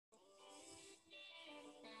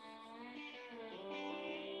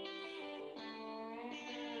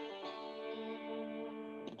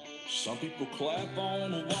Some people clap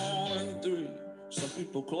on a 1 and 3. Some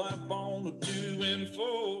people clap on a 2 and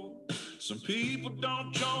 4. Some people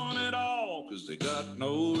don't join at all because they got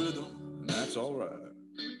no rhythm, and that's all right.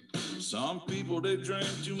 Some people, they drink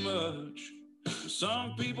too much.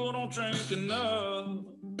 Some people don't drink enough.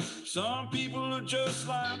 Some people are just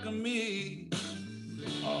like me.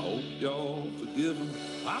 I hope y'all forgive them.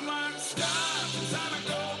 I'm like stars inside a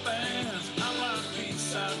gold bands. I'm like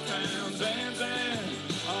peace-side towns, and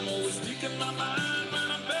I'm always speaking my mind, man.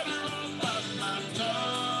 I'm better off biting my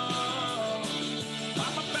tongue.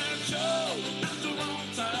 I'm a bad show at the wrong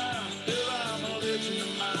time. If I'm a legend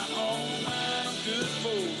in my own mind, I'm good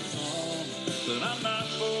for some, but I'm not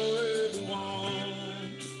for everyone.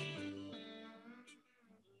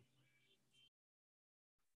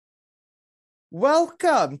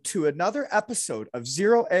 Welcome to another episode of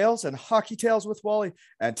Zero Ales and Hockey Tales with Wally.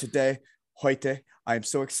 And today, heute, I am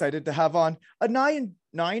so excited to have on a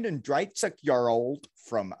 39-year-old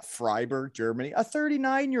from Freiburg, Germany, a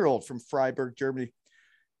 39-year-old from Freiburg, Germany.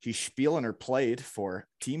 He's spielen or played for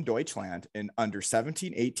Team Deutschland in under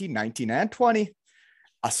 17, 18, 19, and 20,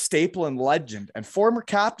 a staple and legend and former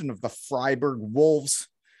captain of the Freiburg Wolves,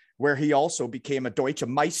 where he also became a Deutsche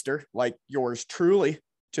Meister like yours truly,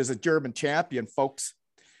 which is a German champion, folks,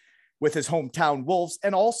 with his hometown Wolves,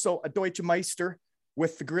 and also a Deutsche Meister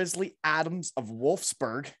with the Grizzly Adams of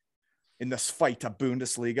Wolfsburg in the Zweite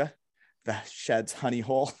Bundesliga, the Shed's honey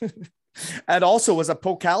hole, and also was a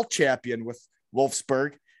Pokal champion with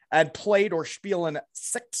Wolfsburg and played or spielen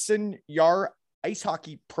 16-Jahr ice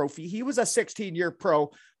hockey profi. He was a 16-year pro.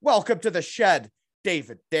 Welcome to the Shed,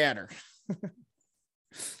 David Danner.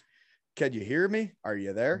 Can you hear me? Are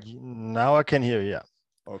you there? Now I can hear you. Yeah.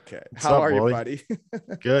 Okay. What's How up, are you, Wally? buddy?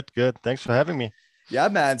 Good. Thanks for having me. Yeah,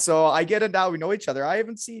 man. So I get it now. We know each other. I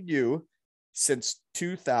haven't seen you since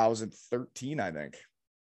 2013, I think.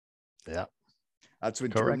 Yeah. That's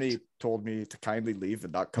when Correct. Tony told me to kindly leave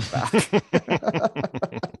and not come back.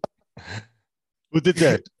 Who did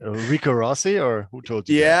that? Rico Rossi, or who told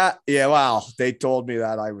you? Yeah. Well, they told me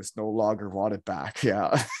that I was no longer wanted back.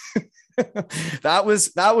 Yeah. That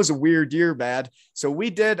was a weird year, man. So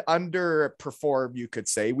we did underperform, you could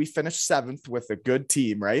say. We finished 7th with a good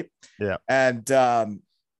team, right? Yeah. And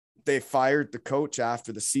they fired the coach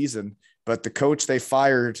after the season, but the coach they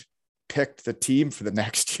fired picked the team for the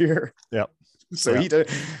next year. Yeah. So he did.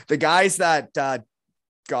 The guys that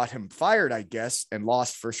got him fired, I guess, and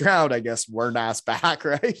lost first round, I guess, weren't asked back,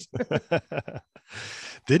 right?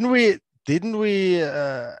 Didn't we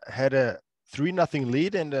had a 3-0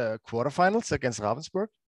 lead in the quarterfinals against Ravensburg?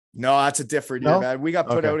 No, that's a different year, man. We got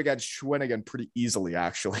put out against Schwenningen pretty easily,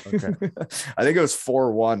 actually. Okay. I think it was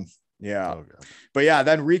 4-1. Yeah. Okay. But yeah,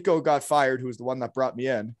 then Rico got fired, who was the one that brought me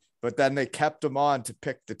in. But then they kept him on to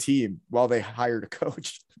pick the team while they hired a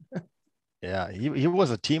coach. Yeah, he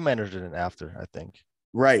was a team manager then after, I think.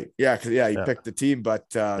 Right. Yeah. He picked the team, but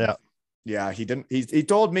yeah, he didn't. He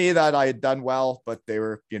told me that I had done well, but they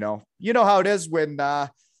were, you know how it is when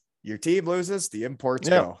your team loses, the imports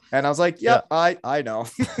go. And I was like, yep, yeah. I know.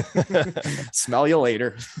 Smell you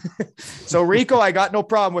later. So Rico, I got no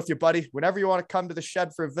problem with you, buddy. Whenever you want to come to the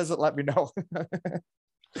Shed for a visit, let me know.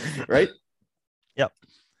 Right? Yep.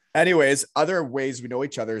 Anyways, other ways we know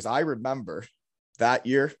each other is I remember that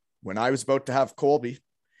year when I was about to have Colby,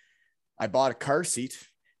 I bought a car seat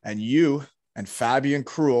and you and Fabian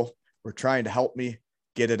Cruel were trying to help me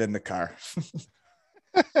get it in the car.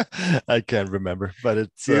 I can't remember, but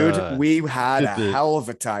it's dude, we had a hell of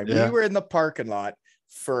a time. Yeah. We were in the parking lot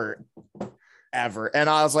forever. And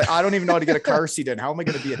I was like, I don't even know how to get a car seat in. How am I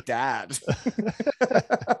going to be a dad?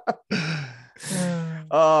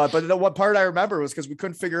 But the one part I remember was because we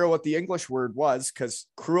couldn't figure out what the English word was because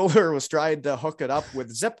Crueler was trying to hook it up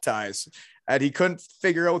with zip ties and he couldn't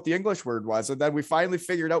figure out what the English word was. And then we finally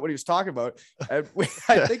figured out what he was talking about. And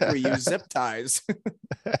I think we used zip ties.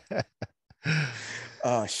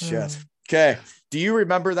 Oh, shit. Okay. Do you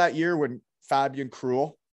remember that year when Fabian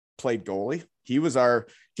Cruel played goalie? He was our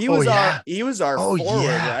forward,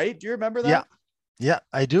 right? Do you remember that? Yeah,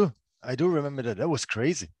 I do remember that. That was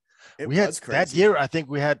crazy. It was crazy. That year, I think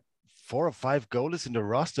we had 4 or 5 goalies in the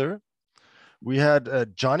roster. We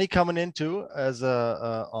had Johnny coming in too as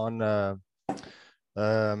there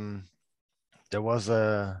was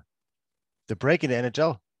the break in the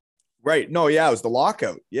NHL. Right. No, yeah, it was the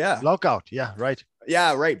lockout. Yeah. Lockout. Yeah, right.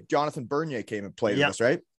 Yeah, right. Jonathan Bernier came and played with us,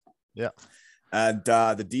 right? Yeah. And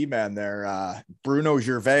the D-man there, Bruno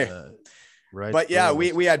Gervais. Right. But yeah,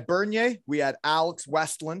 we had Bernier, we had Alex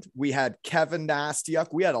Westland, we had Kevin Nastiuk.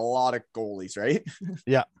 We had a lot of goalies, right?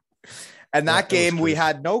 Yeah. And that game we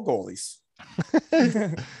had no goalies.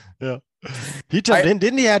 Yeah. He jumped in,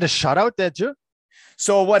 didn't he? Had a shutout there too.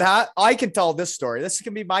 So I can tell this story. This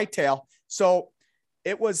can be my tale. So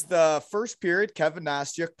it was the first period. Kevin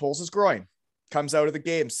Nastyuk pulls his groin, comes out of the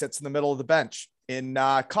game, sits in the middle of the bench in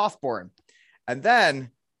Kaufborn. And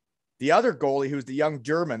then the other goalie, who's the young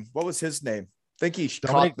German, what was his name? I think he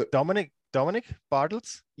Dominic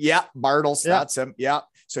Bartels. Yeah, Bartels. Yeah. That's him. Yeah.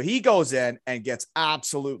 So he goes in and gets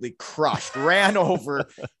absolutely crushed, ran over,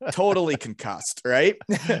 totally concussed, right?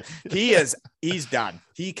 He's done.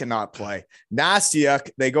 He cannot play. Nastyuk,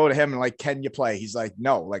 they go to him and like, can you play? He's like,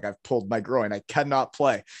 no, like I've pulled my groin. I cannot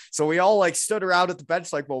play. So we all like stood around at the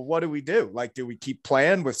bench like, well, what do we do? Like, do we keep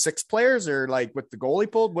playing with 6 players or like with the goalie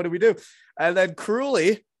pulled? What do we do? And then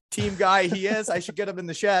Crowley, team guy he is, I should get him in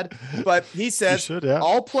the shed, but he says,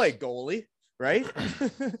 I'll play goalie. Right.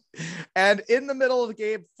 And in the middle of the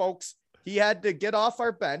game, folks, he had to get off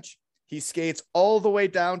our bench. He skates all the way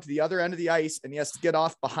down to the other end of the ice and he has to get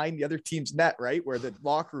off behind the other team's net, right? Where the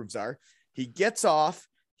locker rooms are. He gets off,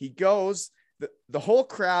 he goes, the whole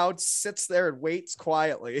crowd sits there and waits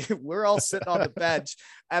quietly. We're all sitting on the bench.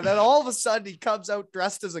 And then all of a sudden he comes out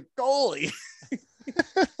dressed as a goalie.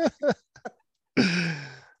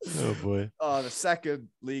 Oh boy. The second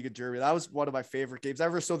league of Germany. That was one of my favorite games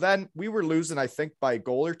ever. So then we were losing, I think, by a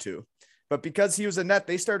goal or two. But because he was a net,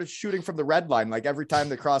 they started shooting from the red line, like every time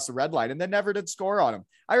they crossed the red line, and they never did score on him.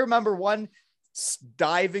 I remember one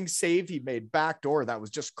diving save he made backdoor. That was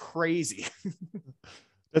just crazy.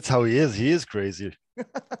 That's how he is. He is crazy.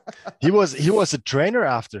 He was a trainer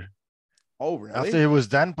after. Oh, really? After he was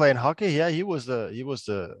done playing hockey, yeah, he was the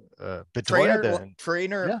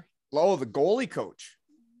trainer. Yeah. Oh, the goalie coach.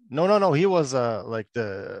 No. He was like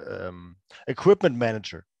the equipment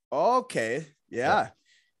manager. Okay. Yeah.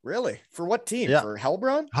 Really? For what team? Yeah. For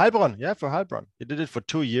Heilbronn? Heilbronn. Yeah, for Heilbronn. He did it for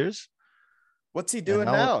 2 years. What's he doing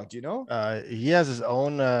now? Do you know? He has his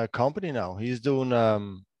own company now. He's doing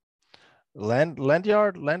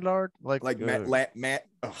landlord, like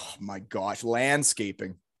oh my gosh,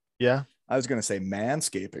 landscaping. Yeah. I was gonna say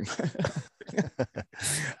manscaping.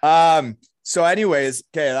 So anyways,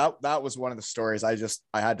 okay, that was one of the stories. I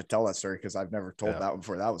had to tell that story because I've never told that one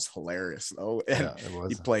before. That was hilarious though. And it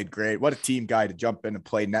was. He played great. What a team guy to jump in and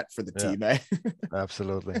play net for the team, eh?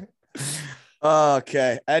 Absolutely.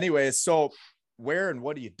 Okay. Anyways, so where and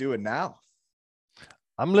what are you doing now?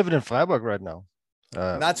 I'm living in Freiburg right now.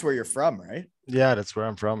 And that's where you're from, right? Yeah, that's where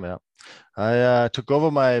I'm from. Yeah. I took over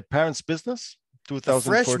my parents' business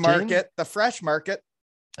 2014. The fresh market.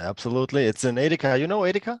 Absolutely. It's in Edeka. You know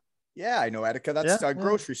Edeka? Yeah, I know Edeka. That's a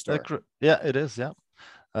grocery store. Yeah, it is. Yeah.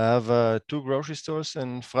 I have 2 grocery stores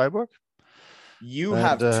in Freiburg. You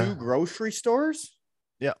have 2 grocery stores?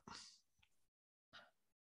 Yeah.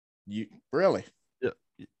 You really? Yeah,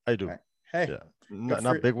 I do. Hey, yeah.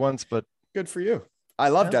 Not big ones, but good for you. I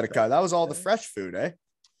loved Edeka. That was all the fresh food, eh?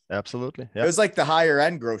 Absolutely. Yeah. It was like the higher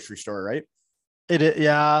end grocery store, right? It is.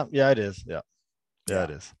 Yeah, it is. Yeah,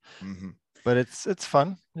 it is. Mm-hmm. But it's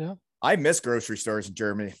fun. Yeah. I miss grocery stores in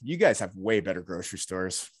Germany. You guys have way better grocery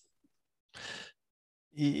stores.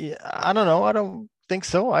 Yeah, I don't know. I don't think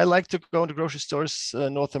so. I like to go into grocery stores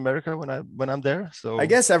North America when I'm there. So I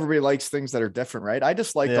guess everybody likes things that are different, right? I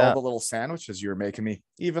just liked all the little sandwiches you were making me.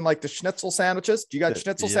 Even like the schnitzel sandwiches. Do you got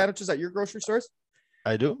schnitzel sandwiches at your grocery stores?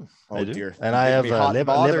 I do. Oh, I do. Dear. And I have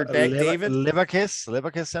David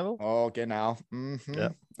Leberkäse sandwich. Oh, genau. Mm-hmm. Yeah.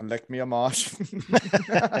 Leck me a mosh.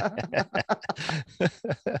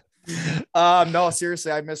 No,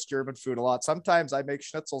 seriously, I miss German food a lot. Sometimes I make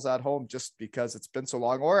schnitzels at home just because it's been so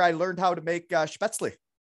long. Or I learned how to make spätzle.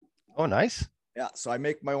 Oh, nice. Yeah, so I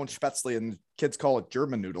make my own spätzle and kids call it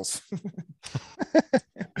German noodles.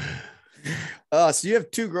 So you have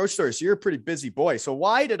 2 grocery stores. So you're a pretty busy boy. So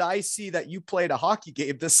why did I see that you played a hockey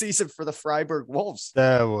game this season for the Freiburg Wolves?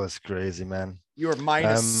 That was crazy, man. You were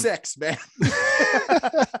 -6, man.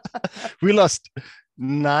 We lost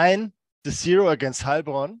 9-0 against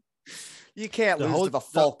Heilbronn. You can't lose to the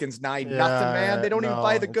Falcons 9-0, man. They don't even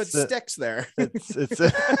buy the good sticks there.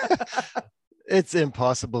 It's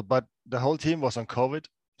impossible. But the whole team was on COVID,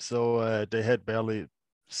 so they had barely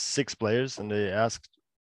 6 players, and they asked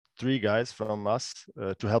 3 guys from us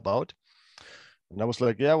to help out. And I was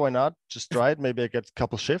like, yeah, why not? Just try it. Maybe I get a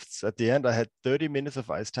couple shifts. At the end, I had 30 minutes of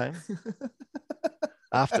ice time.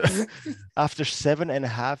 After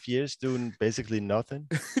 7.5 years doing basically nothing.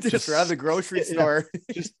 just around the grocery store.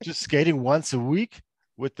 just skating once a week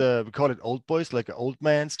with we call it old boys, like an old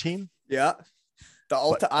man's team. Yeah. The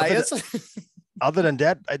Alta Ayas. Other than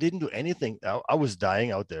that, I didn't do anything. I was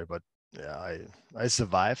dying out there, but yeah, I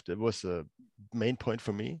survived. It was a main point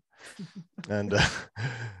for me. And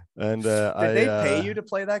did they pay you to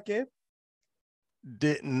play that game?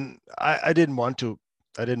 I didn't want to.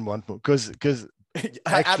 I didn't want to because At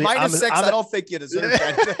actually -6, I don't think you deserve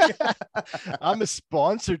anything. I'm a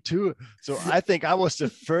sponsor too, so I think I was the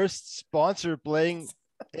first sponsor playing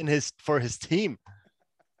for his team.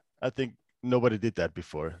 I think nobody did that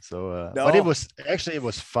before. So, but it No.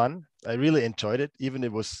 was fun. I really enjoyed it, even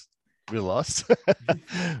we lost.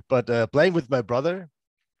 But playing with my brother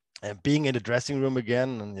and being in the dressing room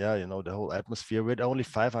again, and the whole atmosphere. We had only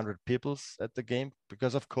 500 people at the game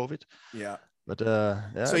because of COVID. Yeah. But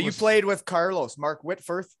So you played with Carlos, Mark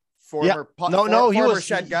Whitforth, he former was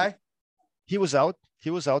Shed guy. He was out.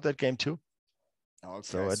 He was out that game too. Okay,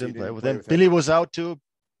 so I didn't play with him. him. Billy was out too.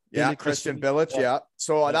 Yeah, Christian Bilic. Yeah.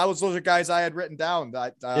 So those are guys I had written down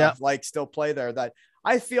that like still play there. That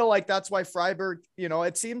I feel like that's why Freiburg.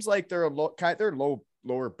 It seems like they're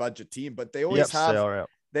lower budget team, but they always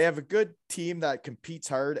they have a good team that competes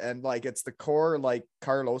hard, and like it's the core, like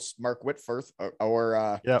Carlos, Mark Whitforth,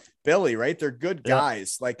 or Billy, right? They're good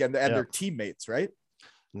guys, like and they're teammates, right?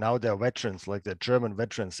 Now they're veterans, like the German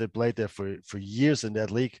veterans. They played there for years in that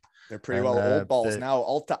league. They're pretty old balls now.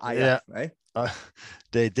 Alta Aya, right?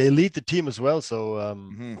 They lead the team as well. So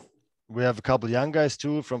we have a couple of young guys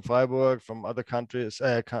too from Freiburg, from other countries,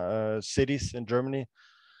 cities in Germany.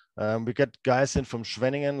 We get guys in from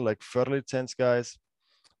Schwenningen, like Förderlizenz guys.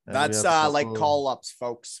 That's like call-ups,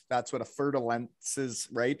 folks. That's what a Förderlizenz is,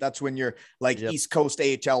 right? That's when you're like East Coast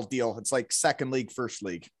AHL deal. It's like second league, first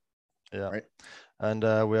league. Yeah. Right. And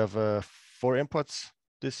we have 4 imports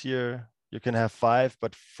this year. You can have 5,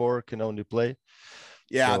 but 4 can only play.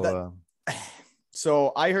 Yeah.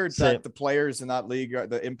 So I heard that the players in that league,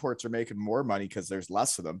 the imports are making more money because there's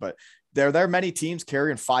less of them, but there are many teams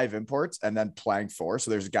carrying 5 imports and then playing 4.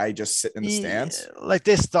 So there's a guy just sitting in the stands. Like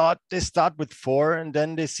they start with 4 and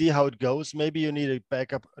then they see how it goes. Maybe you need a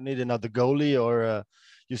backup, need another goalie, or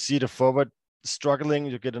you see the forward struggling,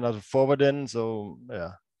 you get another forward in. So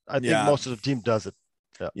I think most of the team does it.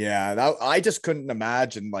 Yeah, I just couldn't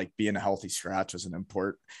imagine like being a healthy scratch as an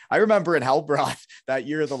import. I remember in Hellbrot that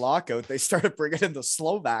year of the lockout, they started bringing in the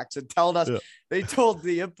Slovaks and telling us, they told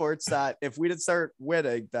the imports that if we didn't start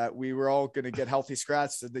winning, that we were all going to get healthy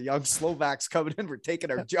scratch, and the young Slovaks coming in were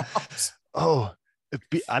taking our jobs. Oh,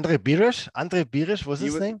 Andre Birish was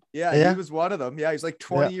his name? Yeah, he was one of them. Yeah, he's like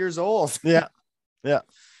 20 years old. Yeah.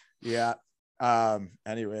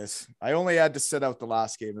 Anyways, I only had to sit out the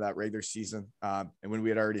last game of that regular season. And when we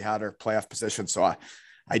had already had our playoff position. So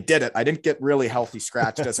I did it. I didn't get really healthy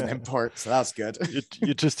scratched as an import. So that's good.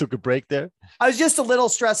 You just took a break there. I was just a little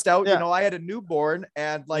stressed out. I had a newborn,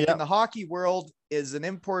 and like in the hockey world is an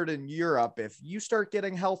import in Europe. If you start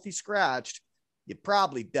getting healthy scratched, you're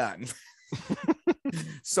probably done.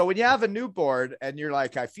 So when you have a newborn and you're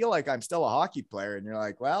like, I feel like I'm still a hockey player, and you're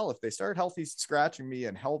like, well, if they start healthy scratching me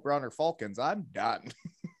in Hellbrunn or Falcons, I'm done.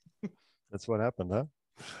 That's what happened, huh?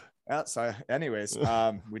 Yeah. So anyways,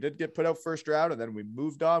 we did get put out first round, and then we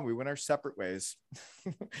moved on. We went our separate ways.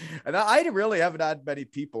 And I really haven't had many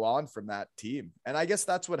people on from that team. And I guess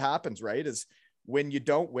that's what happens, right? Is when you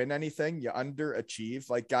don't win anything, you underachieve.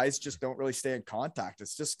 Like guys just don't really stay in contact.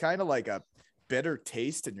 It's just kind of like a bitter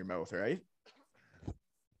taste in your mouth, right?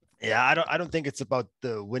 Yeah, I don't think it's about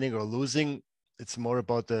the winning or losing. It's more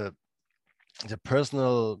about the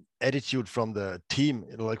personal attitude from the team,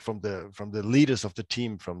 like from the leaders of the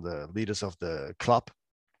team, from the leaders of the club.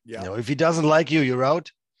 Yeah. If he doesn't like you, you're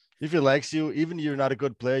out. If he likes you, even you're not a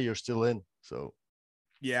good player, you're still in. So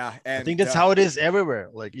yeah, and I think that's how it is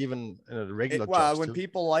everywhere. Like even in a regular. When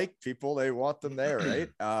people like people, they want them there,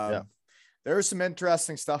 right? There was some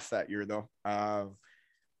interesting stuff that year, though.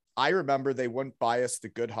 I remember they wouldn't buy us the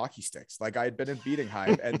good hockey sticks. Like I had been in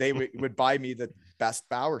Bietigheim, and they would buy me the best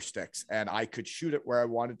Bauer sticks, and I could shoot it where I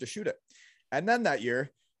wanted to shoot it. And then that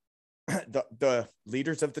year, the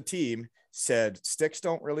leaders of the team said, sticks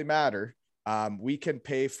don't really matter. We can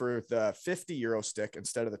pay for the 50 euro stick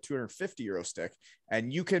instead of the 250 euro stick,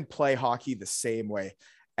 and you can play hockey the same way.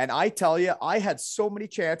 And I tell you, I had so many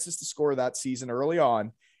chances to score that season early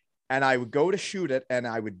on, and I would go to shoot it, and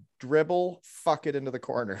I would fuck it into the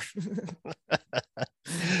corner.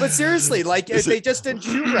 But seriously, like they just didn't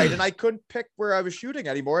shoot right, and I couldn't pick where I was shooting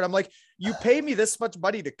anymore. And I'm like, you pay me this much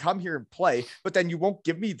money to come here and play, but then you won't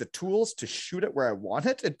give me the tools to shoot it where I want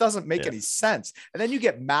it. It doesn't make any sense. And then you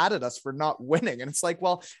get mad at us for not winning. And it's like,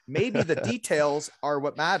 well, maybe the details are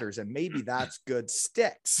what matters, and maybe that's good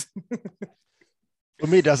sticks. For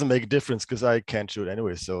me, it doesn't make a difference because I can't shoot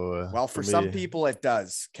anyway. So, well, for some people, it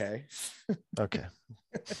does. Okay. Okay.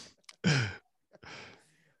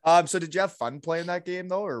 So did you have fun playing that game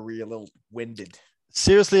though, or were you a little winded?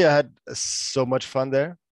 Seriously, I had so much fun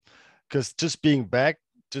there because just being back,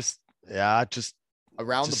 just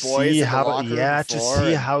around to the boys see in the how locker room yeah to before, see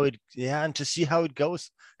and how it and to see how it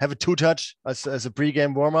goes. Have a 2-touch as a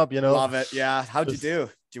pregame warm-up, love it. Yeah. How'd you Just do?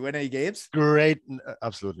 Did you win any games? great.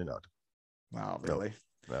 Absolutely not. Wow, No. really?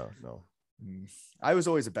 No. Mm. I was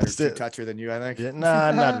always a better Still- two-toucher than you, I think. Yeah,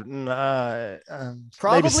 nah. Maybe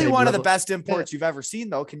Probably same one of the level. best imports you've ever seen,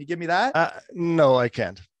 though. Can you give me that? No, I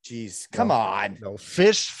can't. Jeez, come No. on. No,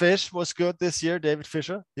 Fish was good this year. David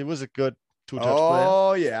Fisher, he was a good 2-touch player.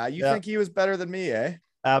 Oh, yeah. You Yeah. think he was better than me, eh?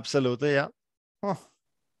 Absolutely, yeah. Huh.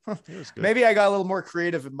 He was good. Maybe I got a little more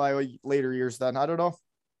creative in my later years then. I don't know.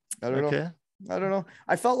 Okay. I don't know.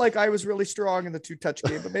 I felt like I was really strong in the two-touch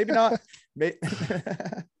game, but maybe not.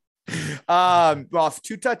 Well,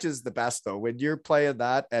 two-touch is the best though. When you're playing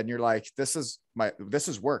that and you're like, this is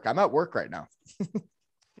work. I'm at work right now.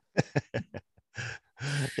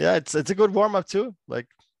 Yeah, it's a good warm-up too. Like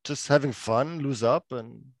just having fun, lose up,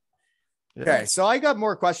 and yeah. Okay, so I got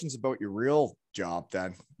more questions about your real job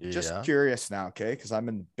then. Just Yeah. curious now, okay? Because I'm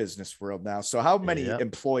in the business world now. So how many Yeah.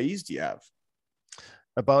 employees do you have?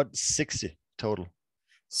 About 60 total.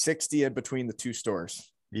 60 in between the two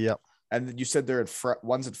stores. Yeah. And then you said they're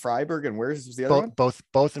one's in Freiburg, and where's the other one?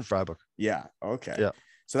 Both in Freiburg. Yeah. Okay. Yeah.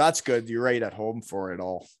 So that's good. You're right at home for it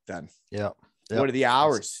all then. Yeah. What are the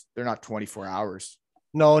hours? They're not 24 hours.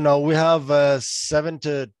 No, we have 7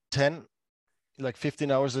 to 10, like 15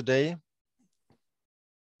 hours a day.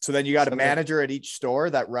 So then you got a Something- manager at each store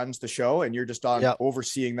that runs the show, and you're just on Yeah.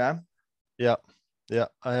 overseeing them. Yeah.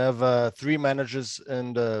 I have 3 managers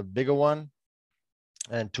in the bigger one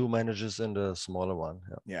and 2 managers in the smaller one.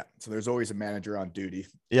 Yeah. Yeah. So there's always a manager on duty.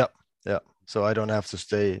 Yeah. So I don't have to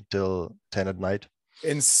stay till 10 at night.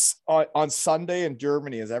 On Sunday in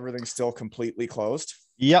Germany, is everything still completely closed?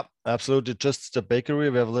 Yep, absolutely. Just the bakery.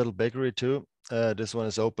 We have a little bakery too. This one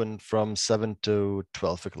is open from 7 to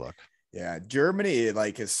 12 o'clock. Yeah, Germany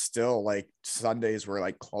like is still like Sundays were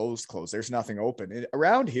like closed. There's nothing open.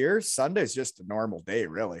 Around here, Sunday's just a normal day,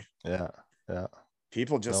 really. Yeah.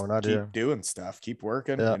 People just No, not keep here. doing stuff, keep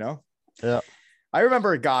working, Yeah. you know? Yeah. I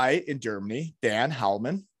remember a guy in Germany, Dan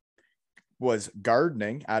Hallman, was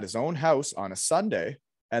gardening at his own house on a Sunday,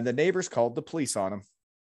 and the neighbors called the police on him.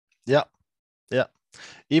 Yeah.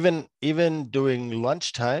 Even during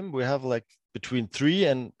lunchtime, we have like between 3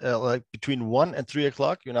 and like between 1 and 3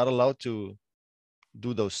 o'clock, you're not allowed to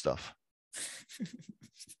do those stuff.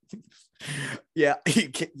 Yeah,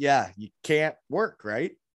 you can't work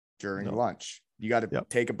right during No. lunch. You got to Yep.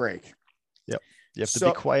 take a break. You have to So-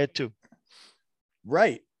 be quiet too.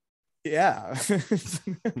 Right. Yeah.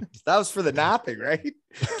 That was for the napping, right?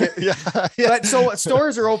 yeah. But so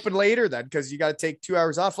stores are open later then because you got to take 2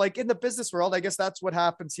 hours off. Like in the business world, I guess that's what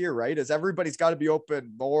happens here, right? Is everybody's got to be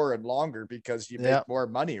open more and longer because you Yeah. make more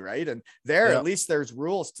money, right? And there, Yeah. at least there's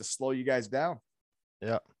rules to slow you guys down.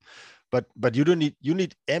 Yeah. But you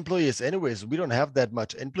need employees anyways. We don't have that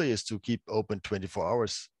much employees to keep open 24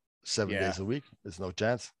 hours, 7 Yeah. days a week. There's no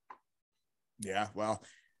chance. Yeah. Well,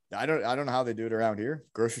 I don't know how they do it around here.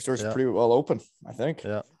 Grocery stores are Yeah. pretty well open, I think.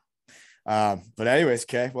 Yeah. But anyways,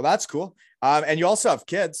 okay. Well, that's cool. And you also have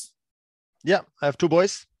kids. Yeah. I have 2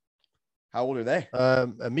 boys. How old are they?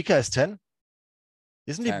 Mika is 10.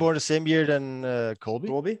 Isn't 10. he born the same year than Colby?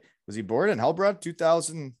 Colby? Was he born in Hellbrun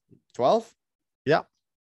 2012? Yeah.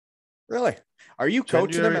 Really? Are you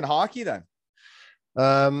coaching him January- in hockey then?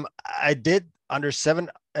 I did under 7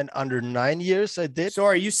 and under 9 years. I did.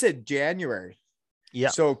 Sorry, you said January. Yeah.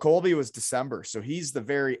 So Colby was December. So he's the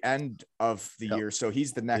very end of the Yep. year. So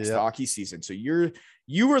he's the next Yep. hockey season. So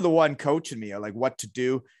you were the one coaching me like what to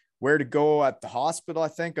do, where to go at the hospital, I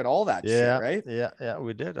think, and all that Yeah. shit, right? Yeah.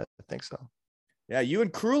 We did. I think so. Yeah. You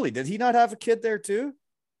and Crowley, did he not have a kid there too?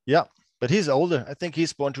 Yeah. But he's older. I think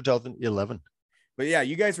he's born 2011. But yeah,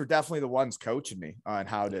 you guys were definitely the ones coaching me on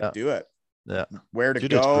how to Yeah. do it. Yeah. Where to You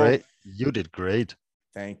go. did great. You did great.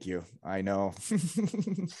 Thank you. I know.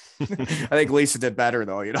 I think Lisa did better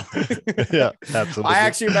though, you know. Yeah, absolutely. I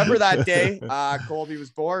actually remember that day Colby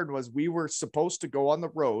was born was we were supposed to go on the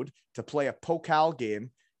road to play a Pokal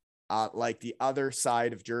game like the other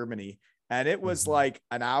side of Germany. And it was Mhm. like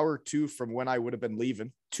an hour or two from when I would have been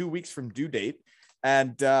leaving, 2 weeks from due date.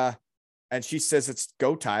 And she says it's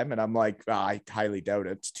go time. And I'm like, I highly doubt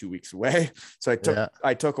it. It's 2 weeks away. So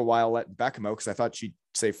I took a while letting Beckham out because I thought she'd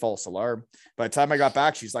say false alarm. By the time I got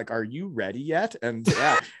back, she's like, are you ready yet? And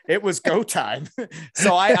yeah, it was go time.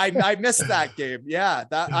 So I missed that game. Yeah,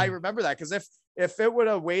 that I remember that because if it would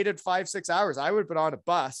have waited 5-6 hours, I would have been on a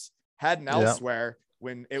bus heading elsewhere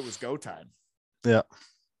when it was go time. Yeah.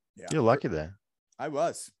 Yeah. You're lucky there. I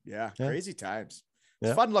was. Yeah. Yeah. Crazy times. Yeah.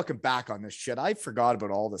 It's fun looking back on this shit. I forgot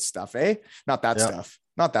about all this stuff, eh? Not that Yeah. stuff.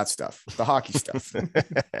 Not that stuff. The hockey stuff.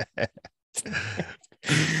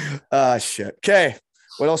 Shit. Okay.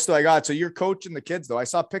 What else do I got? So you're coaching the kids, though. I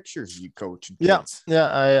saw pictures of you coaching kids.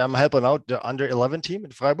 Yeah. I'm helping out the under 11 team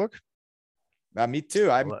in Freiburg. Me too.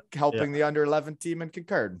 I'm helping Yeah. the under 11 team in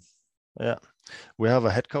Kincardine. Yeah, we have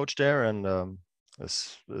a head coach there, and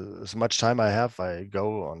as much time I have, I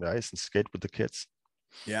go on the ice and skate with the kids.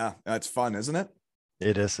 Yeah, that's fun, isn't it?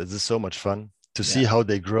 It is. It is so much fun to see how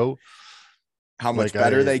they grow. How much Like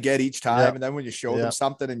better they get each time. Yeah. And then when you show them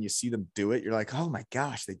something and you see them do it, you're like, oh my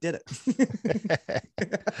gosh, they did it.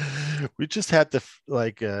 We just had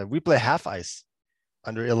we play half ice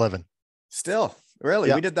under 11. Still, really?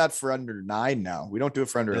 Yeah. We did that for under 9 now. We don't do it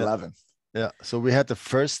for under 11. Yeah. So we had the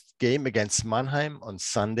first game against Mannheim on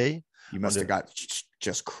Sunday. You must have got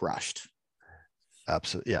just crushed.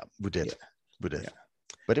 Absolutely. Yeah, we did. Yeah. We did.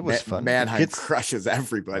 But it was fun. Mannheim crushes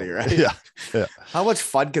everybody, right? Yeah. Yeah. How much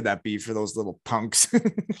fun could that be for those little punks?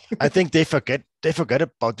 I think they forget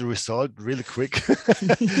about the result really quick.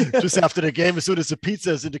 Just after the game, as soon as the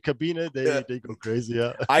pizza is in the cabine, they go crazy.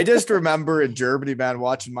 Yeah. I just remember in Germany, man,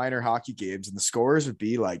 watching minor hockey games, and the scores would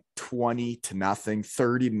be like 20-0,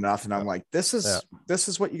 30-0. I'm like, this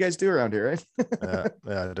is what you guys do around here, right?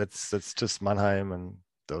 Yeah. That's just Mannheim and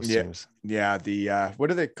those teams. Yeah. The what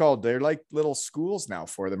are they called? They're like little schools now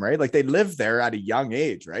for them, right? Like they live there at a young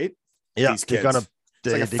age, right? Yeah, these kids.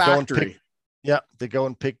 they go and pick. Yeah, they go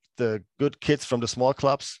and pick the good kids from the small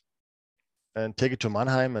clubs and take it to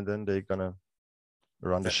Mannheim, and then they're gonna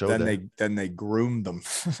run the show. Then they groom them.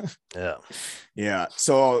 Yeah. Yeah.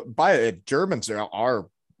 So Germans are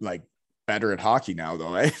like better at hockey now,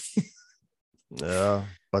 though, eh? Yeah,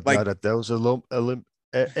 but like, not at those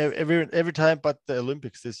every time but the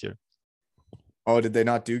Olympics this year. Oh, did they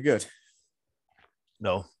not do good?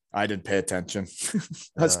 No, I didn't pay attention.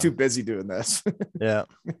 I was too busy doing this. Yeah.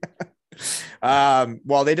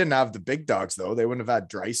 Well, they didn't have the big dogs though. They wouldn't have had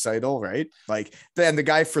Draisaitl, right? Like then the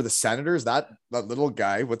guy for the Senators, that little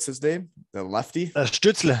guy, what's his name? The lefty?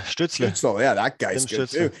 Stützle. Yeah, that guy's good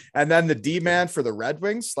too. And then the D-man for the Red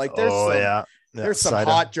Wings, like there's some Seider.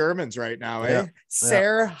 hot Germans right now, eh?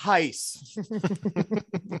 Sarah Heiss.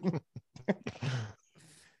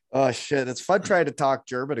 Oh shit, it's fun trying to talk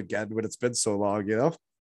German again when it's been so long, you know?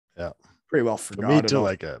 Yeah. Pretty well For forgotten. me too,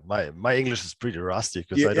 like my English is pretty rusty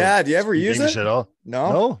because I don't do you ever use English it at all?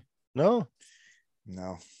 No, not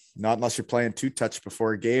unless you're playing 2-touch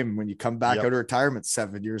before a game when you come back out of retirement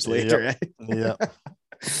 7 years later. Eh? Yeah.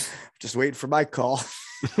 Just waiting for my call.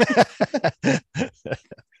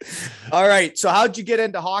 All right. So how'd you get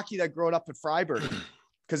into hockey that growing up in Freiburg?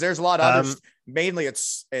 Because there's a lot of others. Mainly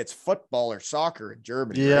it's football or soccer in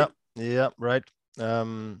Germany. Yeah. Right? Yeah. Right.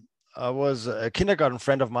 I was a kindergarten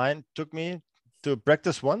friend of mine took me to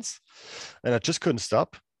practice once, and I just couldn't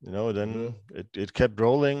stop. You know. Then it kept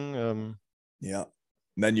rolling. Yeah.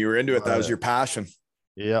 And then you were into it. That was your passion.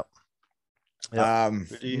 Yeah.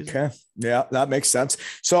 Okay. Yeah, that makes sense.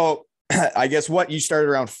 So I guess you started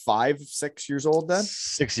around 5-6 years old then?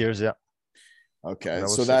 6 years. Yeah. Okay.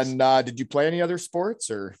 So then did you play any other sports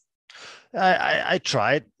or? I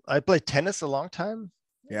tried. I played tennis a long time.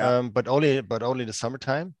 Yeah. But only in the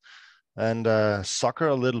summertime, and soccer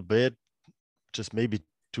a little bit, just maybe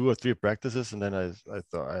 2 or 3 practices, and then I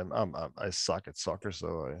thought I suck at soccer.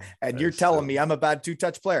 So you're telling me I'm a bad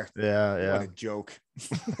 2-touch player? Yeah. What a joke.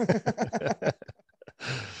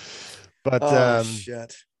 But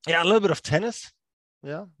shit. Yeah, a little bit of tennis.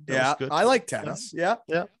 Yeah. Yeah. I like tennis. Yeah.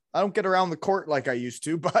 I don't get around the court like I used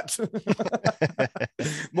to, but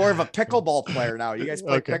more of a pickleball player now. You guys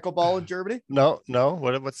play pickleball in Germany? No.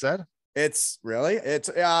 What's that? It's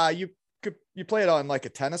you play it on like a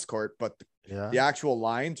tennis court, but the actual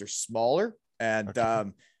lines are smaller, and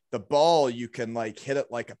the ball you can like hit it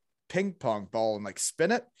like a ping pong ball and like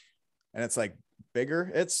spin it, and it's like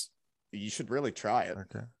bigger. You should really try it.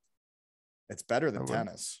 Okay. It's better than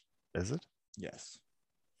tennis. Is it? Yes.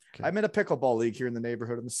 Okay. I'm in a pickleball league here in the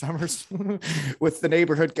neighborhood in the summers with the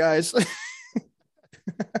neighborhood guys.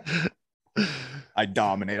 I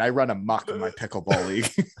dominate. I run amok in my pickleball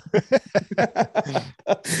league.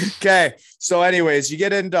 Okay. So anyways, you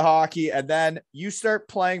get into hockey and then you start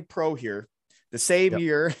playing pro here. The same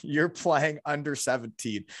year you're playing under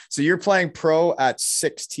 17. So you're playing pro at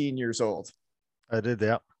 16 years old. I did.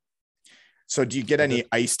 Yeah. So do you get any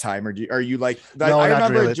ice time, or are you like? No, I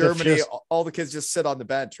remember really. In Germany, all the kids just sit on the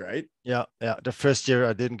bench, right? Yeah. The first year,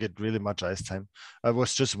 I didn't get really much ice time. I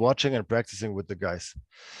was just watching and practicing with the guys.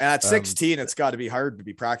 And at 16, it's got to be hard to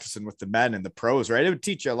be practicing with the men and the pros, right? It would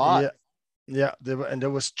teach you a lot. Yeah. There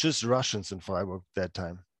was just Russians in Freiburg that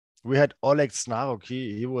time. We had Oleg Snarok.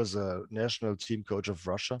 He was a national team coach of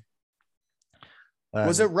Russia.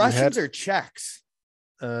 Was it Russians or Czechs?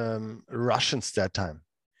 Russians that time.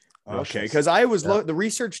 Okay, because I was the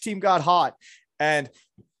research team got hot, and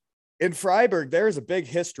in Freiburg there's a big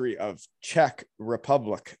history of Czech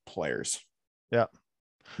Republic players. Yeah.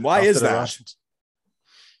 Why After is the that? Russians.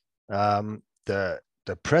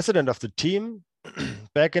 The president of the team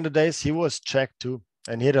back in the days, he was Czech too,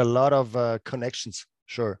 and he had a lot of connections.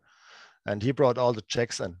 Sure, and he brought all the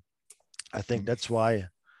Czechs in. I think that's why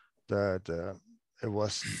it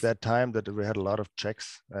was that time that we had a lot of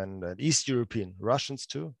Czechs and East European, Russians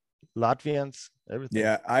too, Latvians, everything.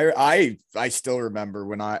 Yeah, I still remember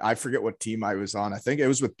when I forget what team I was on. I think it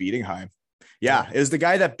was with Bietigheim. Yeah, it was the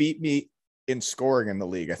guy that beat me in scoring in the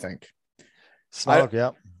league, I think. Snog,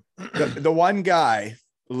 yeah. The one guy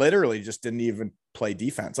literally just didn't even play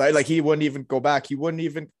defense. He wouldn't even go back. He wouldn't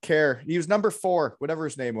even care. He was number 4, whatever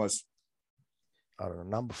his name was. I don't know,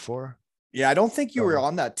 number 4. Yeah, I don't think you were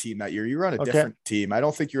on that team that year. You were on a different team. I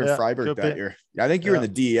don't think you were in Freiburg that year. I think you were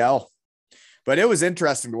in the DL. But it was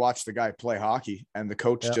interesting to watch the guy play hockey, and the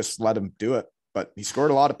coach just let him do it. But he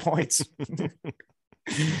scored a lot of points.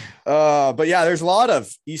 But yeah, there's a lot of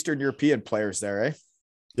Eastern European players there, eh?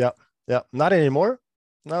 Yeah. Not anymore.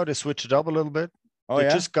 Now they switched it up a little bit. They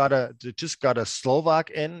just got a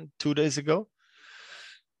Slovak in 2 days ago.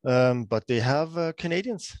 But they have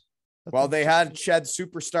Canadians. Well, they had Shed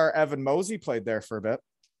superstar Evan Mosey played there for a bit.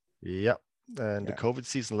 Yeah, and the COVID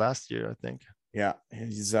season last year, I think. Yeah,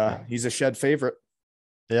 he's a Shed favorite.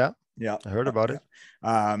 Yeah, I heard about it.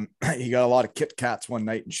 He got a lot of Kit Kats one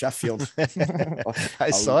night in Sheffield. I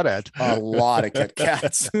saw that. A lot of Kit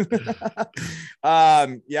Kats.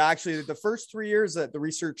 Yeah, actually, the first 3 years that the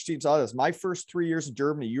research team saw this, my first 3 years in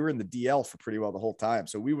Germany, you were in the DL for pretty well the whole time,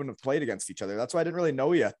 so we wouldn't have played against each other. That's why I didn't really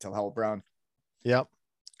know you till Hal Brown. Yeah.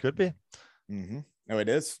 Could be. No, it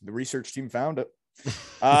is. The research team found it.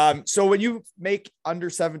 So when you make under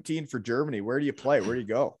 17 for Germany, where do you play? Where do you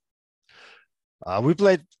go? We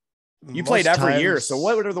played. You played every year. So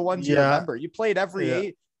what are the ones you remember? You played every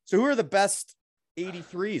 8. So who are the best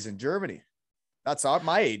 83s in Germany? That's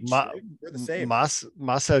my age. We're the same.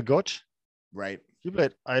 Marcel Gottsch. Right. He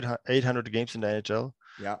played 800 games in the NHL.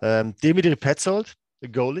 Yeah. Dimitri Petzold, the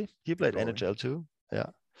goalie. He played NHL too. Yeah.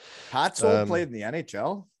 Petzold played in the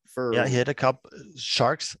NHL. He had a couple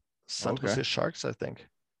Sharks, San Jose Sharks, I think.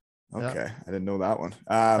 Okay, I didn't know that one.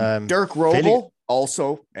 Dirk Robel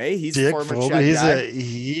also. Hey, he's Dirk a former Robel, guy.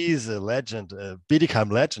 He's a legend,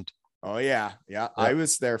 Bietigheim legend. Oh yeah. I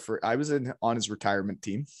was there on his retirement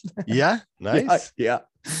team. Yeah, nice. Yeah.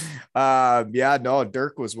 No,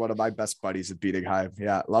 Dirk was one of my best buddies at Bietigheim.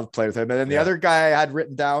 Yeah, loved playing with him. And then the other guy I had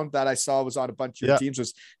written down that I saw was on a bunch of your teams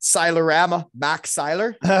was Seilerama, Max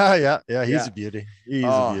Seiler. He's a beauty. He's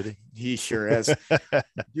a beauty. He sure is.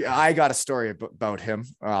 I got a story about him.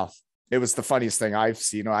 Well, it was the funniest thing I've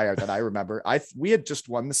seen that I remember. We had just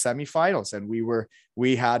won the semifinals, and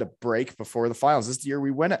we had a break before the finals. This year we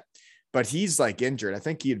win it. But he's like injured. I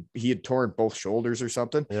think he had torn both shoulders or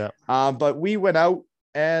something. Yeah. But we went out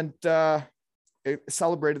and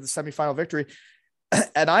celebrated the semifinal victory.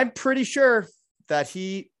 And I'm pretty sure that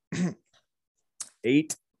he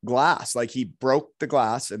ate glass. Like he broke the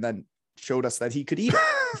glass and then showed us that he could eat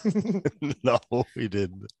it. No, he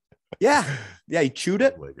didn't. Yeah. He chewed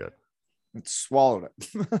it. Oh my God. And swallowed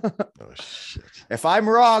it. Oh shit. If I'm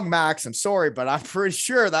wrong, Max, I'm sorry, but I'm pretty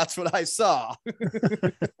sure that's what I saw.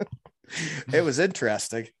 It was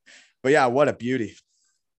interesting, but yeah, what a beauty.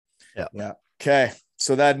 Yeah. Okay.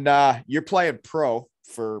 So then you're playing pro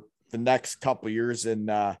for the next couple of years in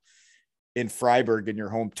Freiburg in your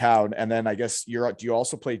hometown. And then I guess do you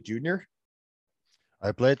also play junior?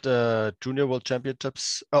 I played junior world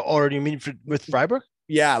championships. Or you mean with Freiburg?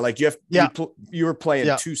 Yeah. Like you were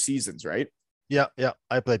playing 2 seasons, right? Yeah.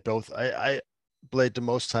 I played both. I played the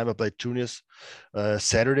most time. I played juniors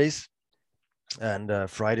Saturdays. And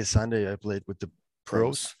Friday, Sunday, I played with the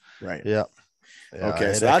pros. Right. Yeah.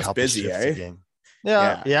 Okay. So that's busy, eh?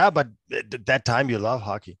 Yeah. But at that time you love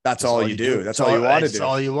hockey. That's all you do. That's all you want to do. That's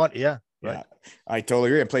all you want. Yeah. Right. Yeah. I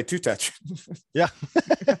totally agree. I played 2-touch. Yeah.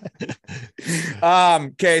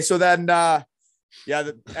 Okay. So then,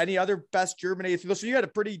 any other best Germany? So you had a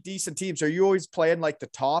pretty decent team. So are you always playing like the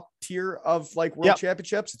top tier of like world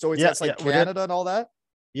championships? It's always like Canada and all that.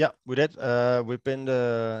 Yeah, we did. We've been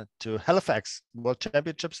to Halifax World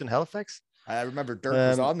Championships in Halifax. I remember Dirk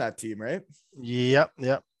was on that team, right? Yeah.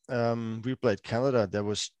 We played Canada. There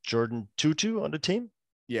was Jordan Tutu on the team.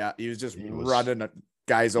 Yeah, he was just running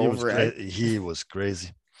guys over. He was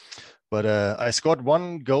crazy. But I scored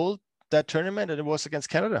 1 goal that tournament, and it was against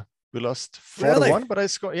Canada. We lost 4-1, but I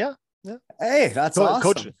scored. Yeah. Hey, that's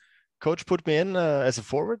awesome. Coach put me in as a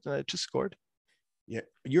forward, and I just scored. Yeah,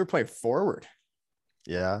 you were playing forward.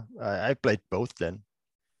 Yeah, I played both then.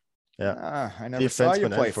 Yeah, I never saw you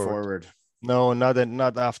defenseman play and forward. forward. No,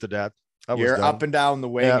 not after that. I was You're done. up and down the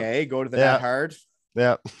wing, Yeah. eh? Go to the Yeah. net hard.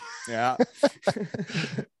 Yeah. Yeah.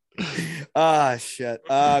 Ah, shit.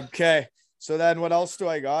 Okay. So then what else do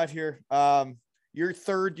I got here? Your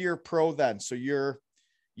third year pro then. So you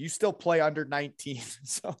still play under 19.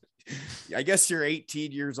 So I guess you're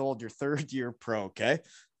 18 years old, your third year pro. Okay.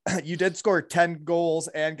 You did score 10 goals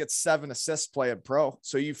and get 7 assists playing pro.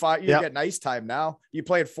 So you get nice time now. You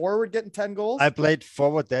played forward getting 10 goals? I played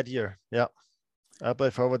forward that year. Yeah. I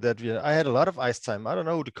played forward that year. I had a lot of ice time. I don't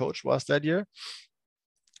know who the coach was that year,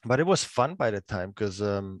 but it was fun by that time because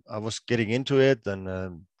I was getting into it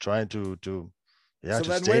and trying to so to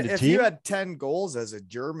then stay in the if team. you had 10 goals as a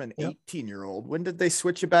German 18-year-old, when did they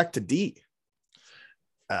switch you back to D?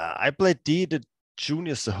 I played D the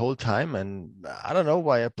juniors the whole time, and I don't know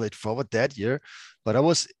why I played forward that year, but I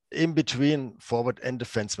was in between forward and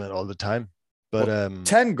defenseman all the time. But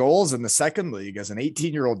 10 goals in the second league as an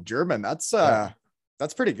 18-year-old German, that's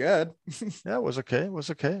pretty good. Yeah, it was okay. It was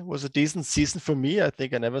okay. It was a decent season for me. I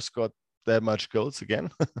think I never scored that much goals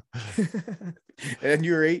again. And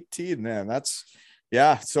you're 18, man. That's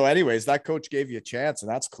yeah. So anyways, that coach gave you a chance, and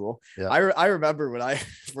that's cool. Yeah. I remember when I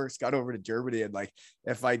first got over to Germany, and like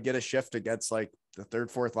if I'd get a shift against like the third,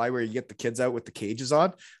 fourth line where you get the kids out with the cages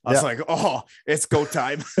on, I was like, oh, it's go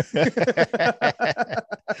time.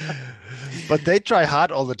 But they try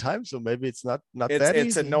hard all the time, so maybe it's not that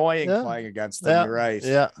it's easy. annoying playing against them. Yeah. You're right.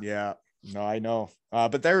 Yeah. No, I know.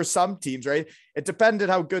 But there were some teams, right? It depended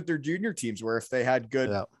how good their junior teams were. If they had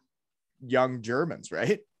good young Germans,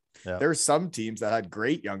 right? Yeah. There's some teams that had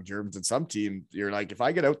great young Germans, and some teams you're like, if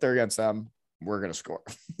I get out there against them, we're gonna score.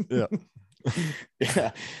 Yeah.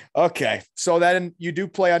 Yeah. Okay. So then you do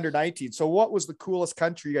play under 19. So what was the coolest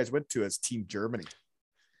country you guys went to as Team Germany?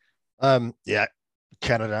 Yeah,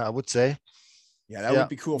 Canada, I would say. Yeah, that would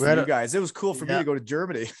be cool for you guys. It was cool for me to go to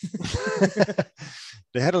Germany.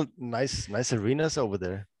 They had a nice arenas over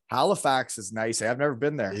there. Halifax is nice. I've never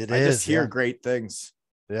been there. I just hear great things.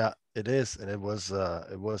 Yeah, it is, and it was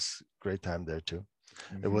great time there too.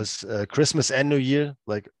 Mm-hmm. It was Christmas and New Year,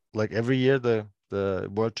 like every year the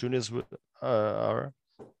World Juniors are.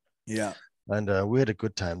 Yeah, and we had a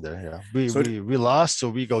good time there. Yeah, we lost, so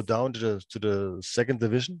we go down to the second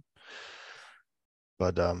division.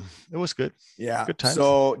 But it was good. Yeah, good times.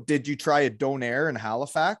 So did you try a Donair in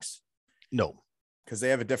Halifax? No, because they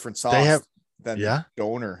have a different sauce than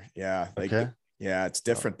Doner. Yeah, yeah, it's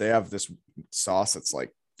different. They have this sauce that's like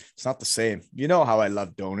it's not the same. You know how I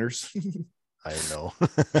love donors. I know.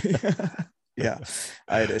 Yeah,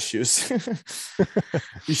 I had issues.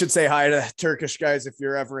 You should say hi to Turkish guys if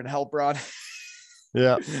you're ever in Helbron.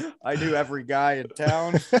 Yeah, I knew every guy in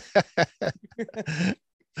town.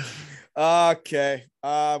 Okay.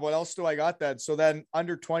 What else do I got then? So then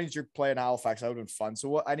under 20s, you're playing Halifax. That would have been fun. So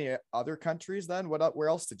what, any other countries then? Where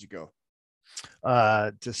else did you go?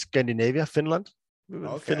 To Scandinavia, Finland.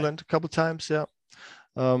 Finland a couple times. Yeah.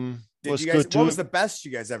 Did you guys, what was the best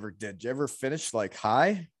you guys ever did? Did you ever finish like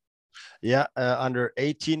high? Yeah. Under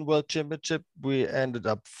 18 World Championship, we ended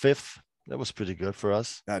up 5th. That was pretty good for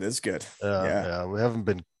us. That is good. Yeah. We haven't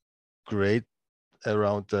been great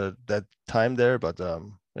around that time there, but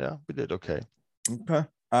yeah, we did okay. Okay.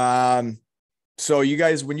 So you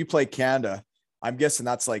guys, when you play Canada, I'm guessing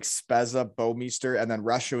that's like Spezza, Bouwmeester, and then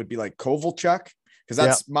Russia would be like Kovalchuk, because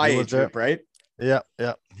that's my age group, right? Yeah,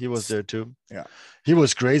 he was there too. Yeah, he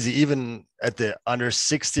was crazy. Even at the under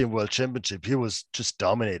 16 World Championship, he was just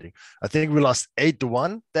dominating. I think we lost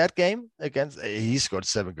 8-1 that game against. He scored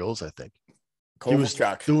 7 goals, I think.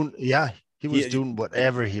 Kovalchuk. He was doing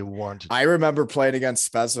whatever he wanted. I remember playing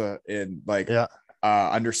against Spezza in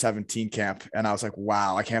under 17 camp, and I was like,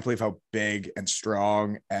 wow, I can't believe how big and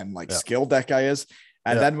strong and skilled that guy is.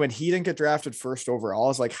 And then when he didn't get drafted first overall, I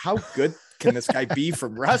was like, how good can this guy be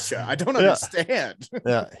from Russia? I don't understand.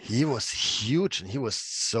 Yeah, he was huge, and he was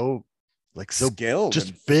so skilled,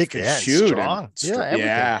 just big and strong.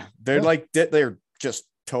 Yeah, they're they're just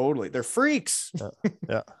totally, they're freaks.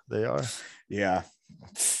 Yeah, they are. Yeah,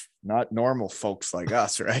 not normal folks like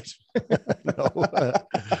us, right? No.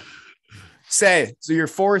 So your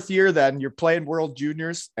 4th year, then you're playing World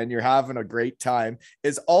Juniors and you're having a great time,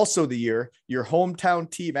 is also the year your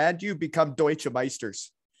hometown team and you become Deutsche Meisters.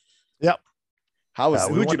 Yep. How was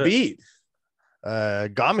who'd you beat?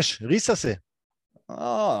 Garmisch, Riessersee.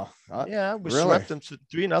 Oh, yeah, we swept them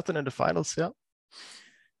 3-0 in the finals. Yeah.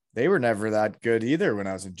 They were never that good either when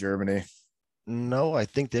I was in Germany. No, I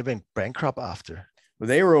think they went bankrupt after. Well,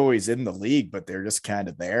 they were always in the league, but they're just kind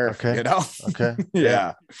of there. Okay. You know? Okay.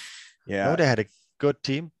 Yeah. Yeah. No, they had a good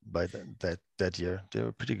team by that year. They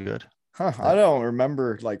were pretty good. Huh, I don't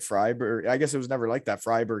remember like Freiburg. I guess it was never like that.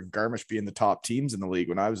 Freiburg and Garmisch being the top teams in the league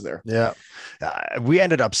when I was there. Yeah, we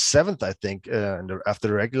ended up 7th, I think, after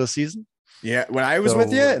the regular season. Yeah, when I was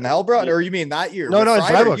with you in Heilbronn, or you mean that year? No, in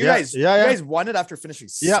Freiburg. You guys won it after finishing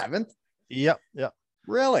 7th. Yeah.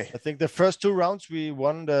 Really? I think the first 2 rounds we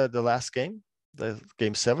won the last game, the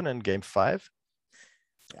game 7 and game 5.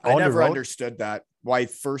 I never understood that. Why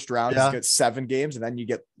first round you get 7 games and then you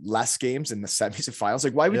get less games in the semis and finals?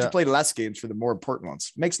 Like, why would you play less games for the more important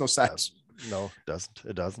ones? Makes no sense. No,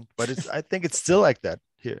 it doesn't. But I think it's still like that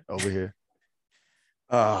over here.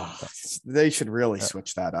 Oh, they should really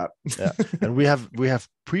switch that up. Yeah, and we have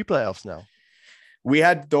pre-playoffs now. We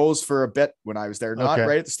had those for a bit when I was there, not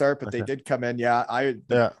right at the start, but they did come in.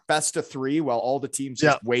 Best of 3 while all the teams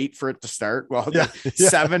just wait for it to start. Well,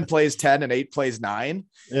 7 plays 10 and 8 plays 9.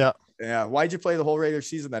 Yeah. Yeah. Why'd you play the whole regular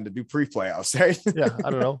season then to do pre-playoffs? Right? Yeah. I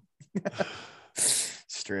don't know.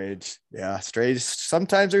 Strange. Yeah. Strange.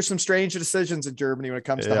 Sometimes there's some strange decisions in Germany when it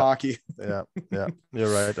comes to hockey. Yeah.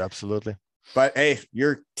 You're right. Absolutely. But hey,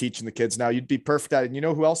 you're teaching the kids now. You'd be perfect at it. And you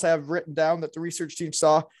know who else I have written down that the research team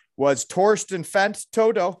saw was Torsten Fent.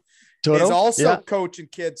 Toto is also coaching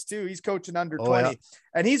kids too. He's coaching under 20.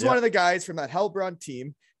 And he's one of the guys from that Heilbronn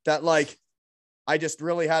team that like I just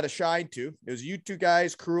really had a shine to. It was you 2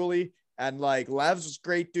 guys, Crowley, and like Levs was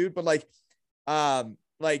great dude, but like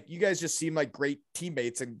you guys just seem like great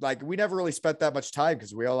teammates, and like we never really spent that much time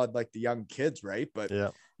because we all had like the young kids, right? But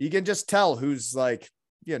you can just tell who's like,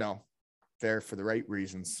 you know, there for the right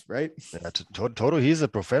reasons, right? Yeah, Toto, he's a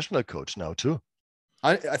professional coach now too.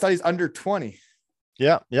 I thought he's under 20.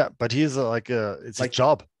 Yeah, but he's it's like a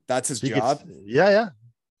job. That's his job.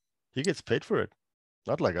 He gets paid for it.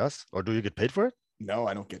 Not like us. Or do you get paid for it? No,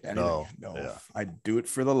 I don't get anything. No. I do it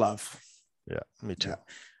for the love. Yeah, me too. Yeah.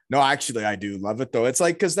 No, actually, I do love it though. It's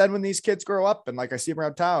like, because then when these kids grow up and like I see them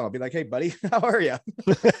around town, I'll be like, hey, buddy, how are you?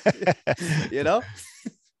 You know?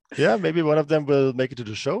 Yeah, maybe one of them will make it to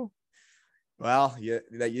the show. Well,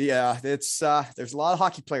 it's there's a lot of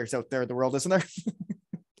hockey players out there in the world, isn't there?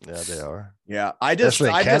 Yeah, they are. Yeah, I just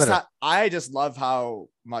love how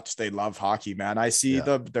much they love hockey, man. I see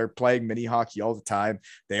they're playing mini hockey all the time.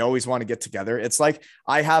 They always want to get together. It's like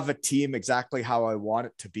I have a team exactly how I want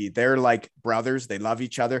it to be. They're like brothers. They love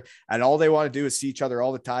each other, and all they want to do is see each other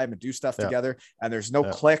all the time and do stuff together. And there's no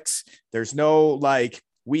cliques. There's no like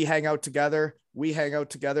we hang out together.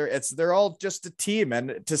 They're all just a team,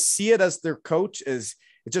 and to see it as their coach it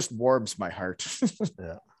just warms my heart.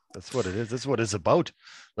 Yeah. That's what it is. That's what it's about.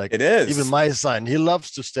 Like it is. Even my son, he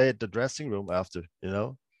loves to stay at the dressing room after,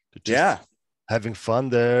 having fun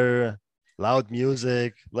there, loud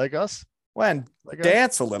music, like us.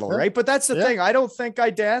 Dance a little, right? But that's the thing. I don't think I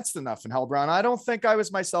danced enough in Heilbronn. I don't think I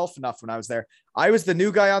was myself enough when I was there. I was the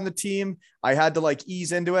new guy on the team. I had to like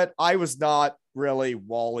ease into it. I was not really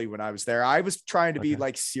Wally when I was there. I was trying to be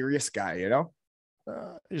like serious guy, you know?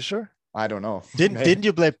 You sure? I don't know. Didn't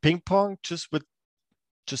you play ping pong just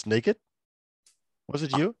naked? Was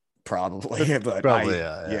it you? Probably, but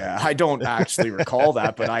I don't actually recall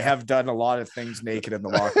that, but I have done a lot of things naked in the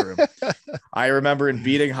locker room. I remember in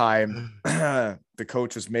Bietigheim, the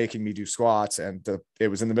coach was making me do squats, and it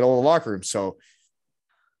was in the middle of the locker room, so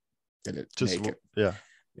did it just naked. Yeah.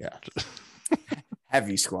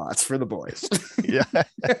 Heavy squats for the boys. Yeah.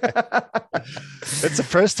 It's the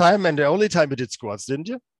first time and the only time you did squats, didn't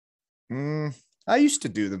you? I used to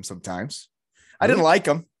do them sometimes. I didn't like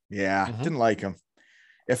them. Yeah, didn't like them.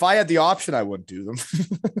 If I had the option, I wouldn't do them.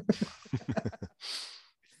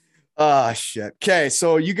 Oh, shit. Okay,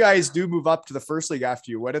 so you guys do move up to the first league after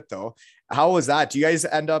you win it, though. How was that? Do you guys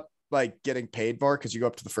end up like getting paid more because you go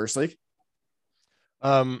up to the first league?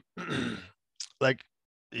 It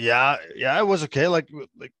was okay. Like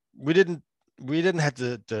we didn't have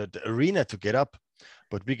the arena to get up,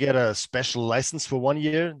 but we get a special license for 1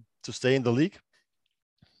 year to stay in the league.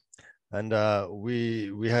 And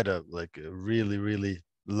we had a really, really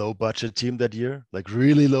low budget team that year, like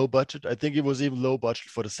really low budget. I think it was even low budget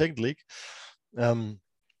for the second league. And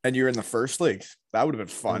you're in the first league. That would have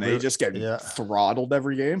been fun. You just get throttled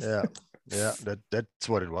every game. Yeah, that's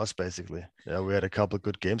what it was basically. Yeah, we had a couple of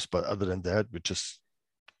good games, but other than that, we just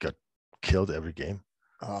got killed every game.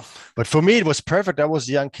 Oh. But for me, it was perfect. I was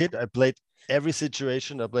a young kid. I played every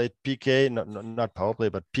situation. I played PK, not power play,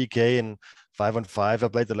 but PK and 5-on-5. I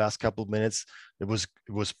played the last couple of minutes. It was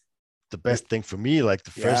the best thing for me. Like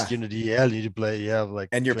the first year in the DL, you play,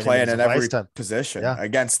 and you're playing in every position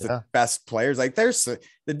against the best players. Like there's the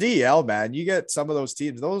DL, man. You get some of those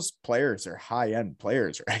teams; those players are high end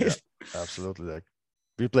players, right? Yeah, absolutely. Like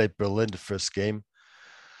we played Berlin the first game.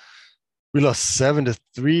 We lost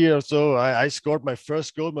 7-3 or so. I scored my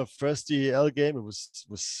first goal, my first DEL game. It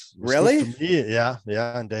was Really? good for me. Yeah,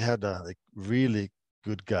 yeah. And they had like really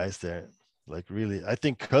good guys there. Like really, I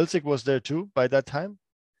think Kölzig was there too by that time.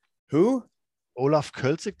 Who? Olaf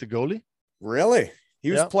Kölzig, the goalie. Really? He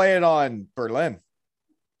was Yeah, playing on Berlin.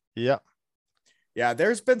 yeah, Yeah,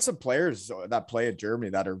 there's been some players that play in Germany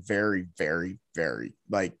that are very, very, very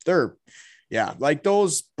like they're, yeah, like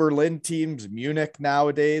those Berlin teams, Munich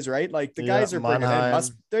nowadays, right? Like the yeah. guys are bringing in Mannheim.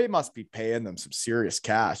 they must be paying them some serious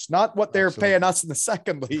cash, not what they're paying Absolutely. us in the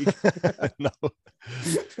second league. No,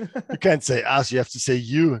 you can't say us. You have to say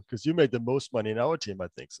you because you made the most money in our team. I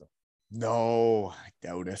think so. No, I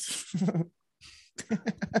doubt it.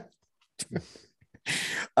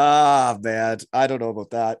 Ah, man, I don't know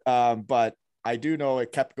about that. But I do know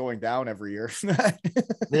it kept going down every year.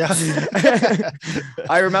 Yeah.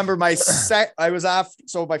 I remember I was after,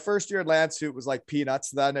 so my first year at Landshut was like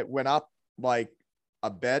peanuts. Then it went up like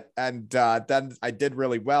a bit. And then I did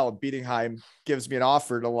really well. And Bietigheim gives me an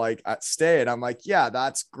offer to like stay. And I'm like, yeah,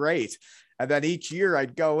 that's great. And then each year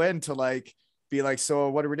I'd go in to like, be like, so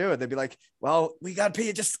what are we doing? They'd be like, well, we got to pay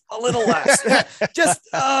you just a little less, just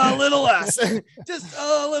a little less, just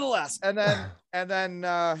a little less. And then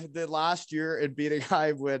the last year in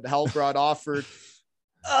Bietigheim when Hellbrod offered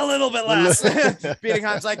a little bit less,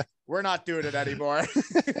 Bietigheim's like, we're not doing it anymore.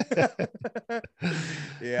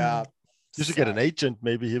 Yeah. You should get an agent.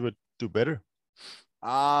 Maybe he would do better.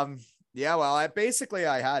 Yeah, well, I had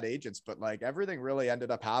agents, but like everything really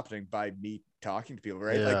ended up happening by me talking to people,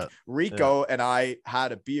 right? Yeah, like Rico and I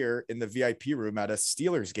had a beer in the VIP room at a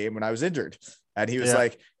Steelers game when I was injured. And he was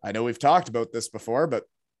like, I know we've talked about this before, but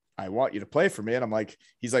I want you to play for me. And I'm like,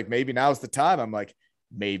 he's like, maybe now's the time. I'm like,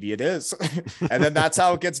 maybe it is. And then that's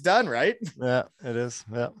how it gets done, right? Yeah, it is.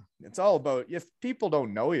 Yeah. It's all about, if people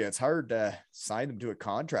don't know you, it's hard to sign them to a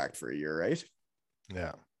contract for a year, right?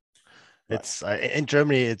 Yeah. It's in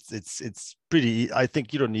Germany. It's pretty. I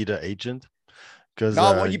think you don't need an agent because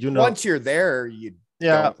once you're there, you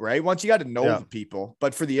don't, right? Once you got to know the people,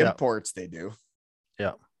 but for the imports, they do.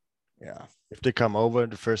 Yeah, yeah. If they come over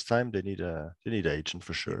the first time, they need an agent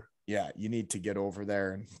for sure. Yeah, you need to get over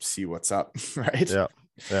there and see what's up, right? Yeah,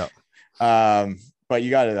 yeah. But you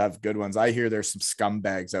got to have good ones. I hear there's some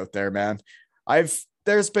scumbags out there, man.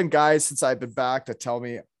 There's been guys since I've been back that tell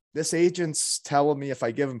me, this agent's telling me if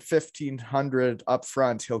I give him 1,500 up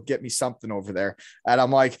front, he'll get me something over there. And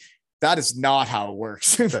I'm like, that is not how it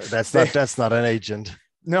works. That's not an agent.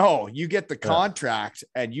 No, you get the contract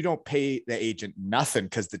and you don't pay the agent nothing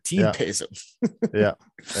because the team pays him.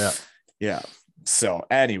 Yeah. So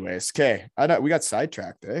anyways, okay. I know we got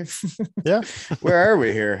sidetracked, eh? Yeah. Where are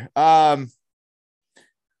we here? One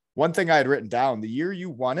thing I had written down, the year you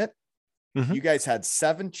won it, you guys had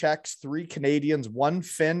 7 Czechs, 3 Canadians, 1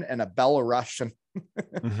 Finn, and a Belarusian.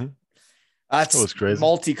 That was crazy.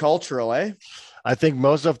 Multicultural, eh? I think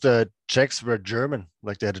most of the Czechs were German.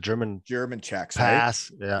 Like they had a German Czechs pass.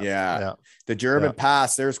 Right? Yeah. The German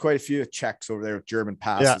pass. There's quite a few Czechs over there with German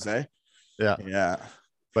passes, eh? Yeah.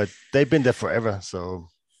 But they've been there forever. So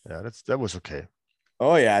yeah, that was okay.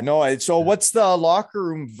 Oh yeah, no. So what's the locker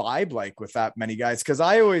room vibe like with that many guys? Because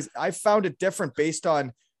I found it different based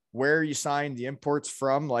on where you sign the imports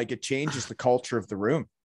from. Like it changes the culture of the room.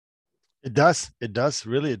 It does.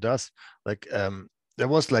 Really, it does. Like there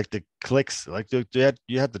was like the cliques. Like you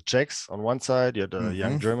had the Czechs on one side, you had the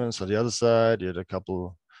young Germans on the other side, you had a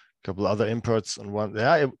couple other imports on one.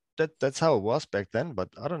 Yeah, that's how it was back then. But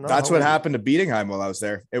I don't know. That's what happened to Bietigheim while I was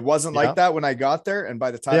there. It wasn't like that when I got there, and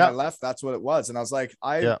by the time I left, that's what it was. And I was like,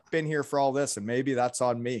 I've been here for all this, and maybe that's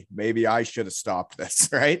on me. Maybe I should have stopped this,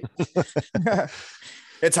 right?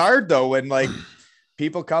 It's hard though when like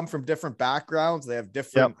people come from different backgrounds, they have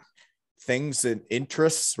different things and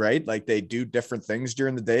interests, right? Like they do different things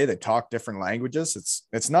during the day, they talk different languages.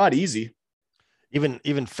 It's not easy.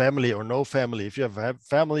 Even family or no family. If you have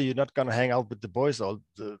family, you're not gonna hang out with the boys all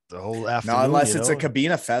the whole afternoon. No, unless it's a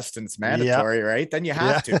Cabina Fest and it's mandatory, right? Then you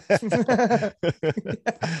have to.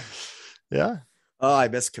 Yeah. Oh, I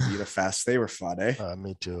miss Cabina Fest. They were fun, eh?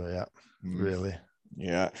 Me too. Yeah. Really.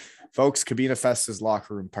 Yeah. Folks, Cabina Fest is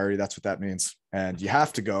locker room party. That's what that means. And you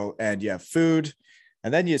have to go and you have food.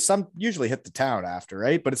 And then you usually hit the town after,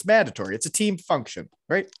 right? But it's mandatory. It's a team function,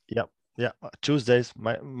 right? Yep. Yeah. Tuesdays.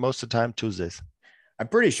 Most of the time, Tuesdays. I'm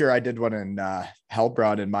pretty sure I did one in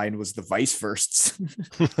Hellbrod, and mine was the Vice Versts.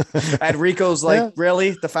 And Rico's like,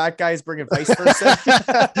 really? The fat guy's bringing Vice Versa?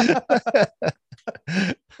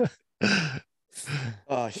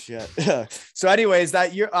 Oh, shit. So anyways,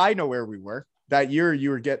 that year, I know where we were. That year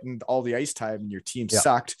you were getting all the ice time and your team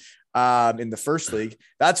sucked. in the first league.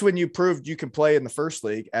 That's when you proved you can play in the first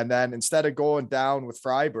league. And then instead of going down with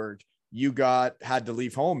Freiburg, you had to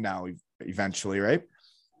leave home now eventually, right?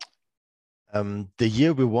 The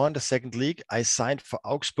year we won the second league, I signed for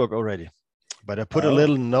Augsburg already, but I put a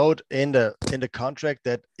little note in the contract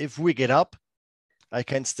that if we get up, I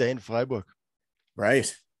can stay in Freiburg.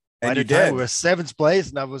 Right. And by the time we were 7th place,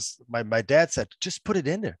 and I was my dad said, just put it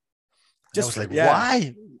in there. I was like,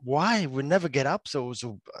 why? We never get up. So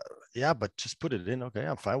yeah, but just put it in. Okay,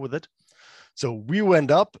 I'm fine with it. So we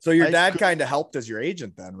went up. So your dad kind of helped as your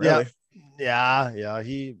agent then, really? Yeah.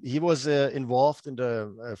 He was involved in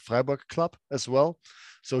the Freiburg club as well.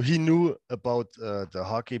 So he knew about the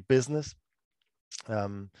hockey business.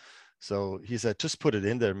 So he said, just put it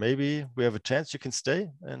in there. Maybe we have a chance you can stay.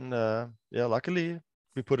 And luckily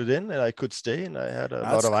we put it in and I could stay and I had a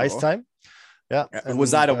lot of ice time. Yeah.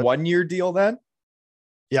 Was that a 1-year deal then?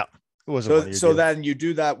 Yeah. It was so then you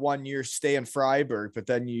do that 1 year stay in Freiburg, but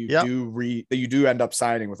then you do end up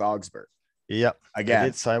signing with Augsburg. Yeah. Again. I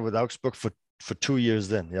did sign with Augsburg for 2 years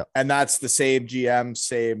then. Yeah. And that's the same GM,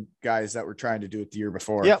 same guys that were trying to do it the year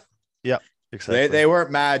before. Yeah. Yeah. Exactly. They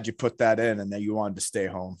weren't mad you put that in and then you wanted to stay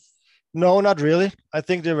home. No, not really. I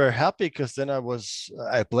think they were happy because then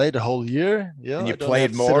I played the whole year. Yeah. And you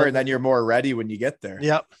played more and then you're more ready when you get there.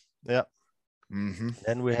 Yeah. Yeah. Mm-hmm.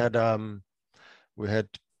 Then we had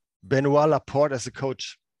Benoit Laporte as a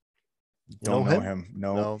coach. Don't know him.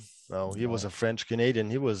 No. He was a French Canadian.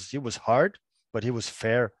 He was hard, but he was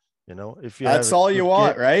fair. If you that's all you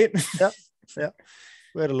want, right? Yeah.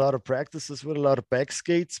 We had a lot of practices with a lot of back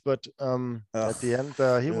skates, but at the end,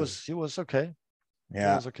 he was okay.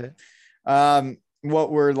 Yeah, he was okay.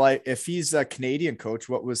 What were like if he's a Canadian coach?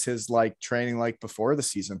 What was his training like before the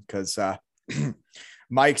season? Because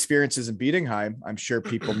my experiences in Bietigheim, I'm sure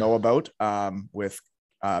people know about with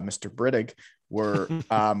Mr. Brittig, were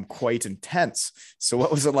quite intense. So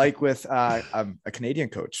what was it like with a Canadian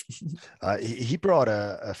coach? He brought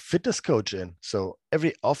a fitness coach in. So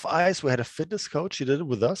every off ice, we had a fitness coach. He did it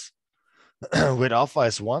with us. We had off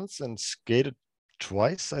ice once and skated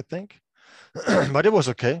twice, I think. But it was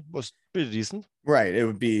okay. It was pretty decent. Right. It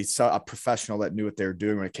would be a professional that knew what they were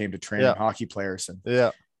doing when it came to training hockey players.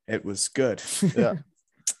 And it was good. Yeah.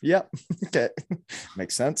 Yep. Okay.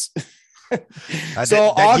 Makes sense. So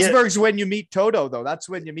Augsburg's when you meet Toto, though. That's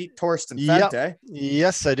when you meet Torsten Fent, eh?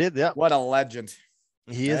 Yes, I did. Yeah. What a legend.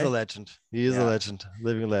 He is a legend. He is a legend.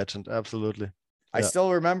 Living legend. Absolutely. I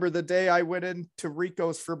still remember the day I went into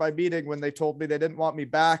Rico's for my meeting when they told me they didn't want me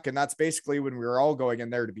back. And that's basically when we were all going in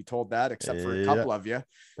there to be told that, except for a couple of you.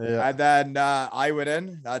 Yeah. And then I went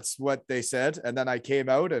in. That's what they said. And then I came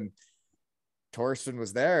out and Torsten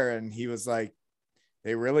was there and he was like,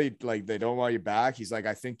 they really they don't want you back. He's like,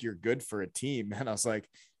 I think you're good for a team. And I was like,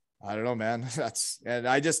 I don't know, man.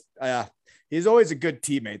 He's always a good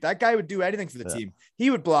teammate. That guy would do anything for the team. He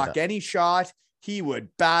would block any shot. He would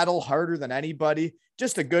battle harder than anybody.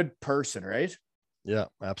 Just a good person, right? Yeah,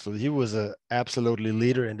 absolutely. He was a absolutely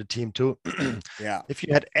leader in the team too. Yeah. If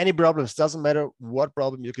you had any problems, doesn't matter what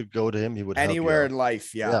problem, you could go to him. He would anywhere help you in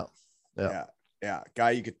life. Yeah.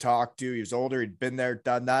 Guy you could talk to. He was older. He'd been there,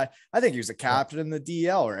 done that. I think he was a captain in the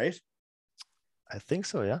DL, right? I think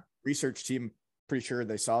so. Yeah. Research team. Pretty sure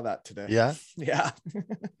they saw that today. Yeah. Yeah.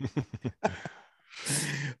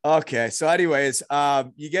 Okay. So anyways,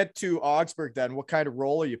 you get to Augsburg then. What kind of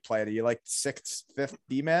role are you playing? Are you like 6th, 5th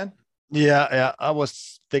D-man? Yeah. I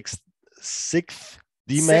was 6th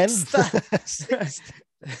D-man. 6th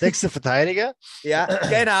Verteidiger. Yeah,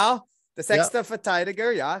 genau. The 6th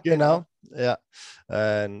Verteidiger, yeah. Genau. Yeah.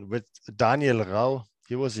 And with Daniel Rau,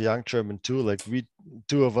 he was a young German too. Like we,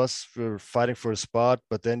 2 of us were fighting for a spot,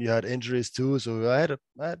 but then you had injuries too. So I had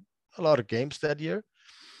a lot of games that year.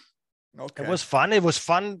 Okay. It was fun. It was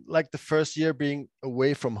fun, like the first year being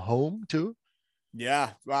away from home too. Yeah.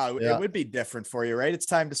 Wow. Yeah. It would be different for you, right? It's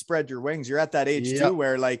time to spread your wings. You're at that age too,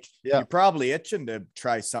 where you're probably itching to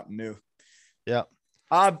try something new. Yeah.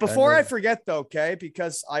 Before I forget though, okay,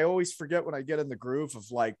 because I always forget when I get in the groove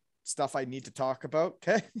of stuff I need to talk about.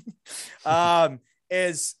 Okay. So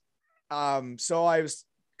I was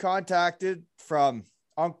contacted from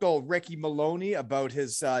Uncle Ricky Maloney about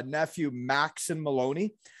his nephew, Maxon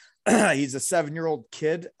Maloney. He's a 7-year-old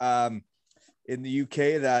kid in the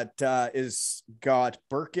UK that is got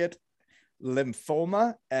Burkitt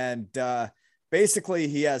lymphoma. And basically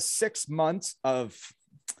he has 6 months of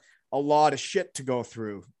a lot of shit to go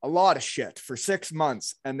through, a lot of shit for 6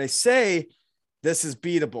 months. And they say this is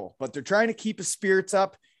beatable, but they're trying to keep his spirits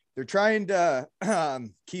up. They're trying to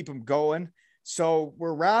keep him going. So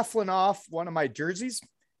we're raffling off one of my jerseys.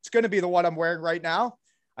 It's going to be the one I'm wearing right now.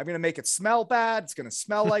 I'm going to make it smell bad. It's going to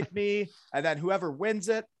smell like me. And then whoever wins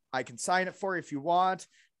it, I can sign it for you if you want.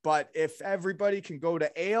 But if everybody can go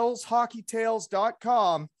to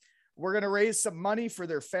aleshockeytales.com, we're going to raise some money for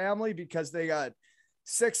their family because they got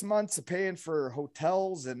 6 months of paying for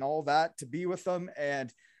hotels and all that to be with them.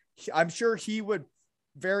 And I'm sure he would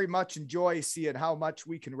very much enjoy seeing how much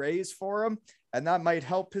we can raise for him. And that might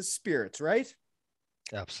help his spirits, right?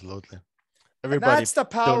 Absolutely. And that's the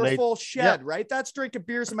powerful shed, right? That's Drinking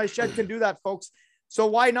Beers in My Shed can do that, folks. So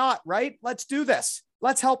why not, right? Let's do this.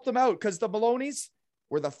 Let's help them out because the Maloney's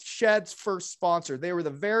were the Shed's first sponsor. They were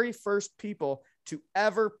the very first people to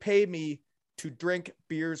ever pay me to drink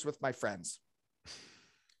beers with my friends.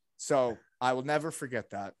 So I will never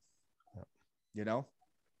forget that, you know?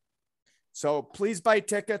 So please buy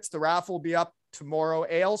tickets. The raffle will be up tomorrow,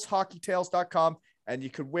 aleshockeytales.com, and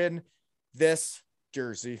you could win this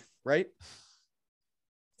jersey, right?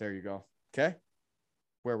 There you go. Okay.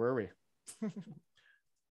 Where were we?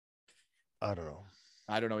 I don't know.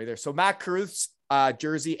 I don't know either. So Matt Carruth's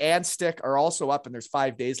jersey and stick are also up, and there's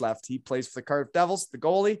 5 days left. He plays for the Cardiff Devils, the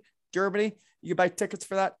goalie, Germany. You can buy tickets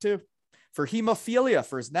for that too. For hemophilia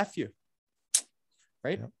for his nephew.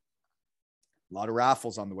 Right? Yep. A lot of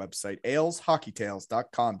raffles on the website.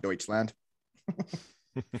 aleshockeytales.com, Deutschland.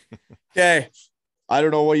 Okay. I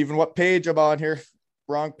don't know what page I'm on here.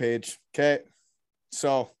 Wrong page. Okay.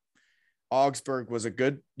 So Augsburg was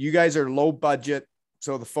you guys are low budget,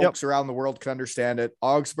 so the folks around the world can understand it.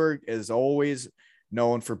 Augsburg is always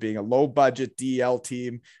known for being a low budget DL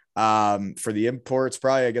team. For the imports,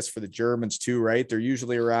 probably, I guess, for the Germans too, right? They're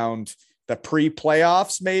usually around the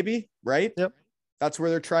pre-playoffs, maybe, right? Yep. That's where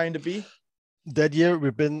they're trying to be. That year,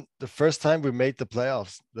 we've been the first time we made the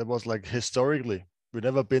playoffs. That was like historically. We've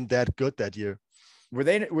never been that good that year. Were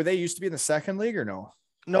they used to be in the second league or no?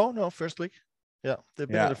 No, first league. Yeah, they've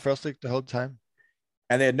been in the first league the whole time.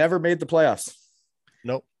 And they had never made the playoffs.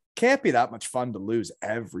 Nope. Can't be that much fun to lose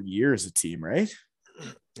every year as a team, right?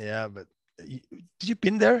 Yeah, but did you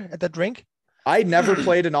been there at that rink? I never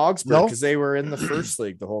played in Augsburg because they were in the first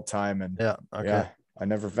league the whole time. And okay. I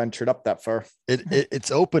never ventured up that far. It's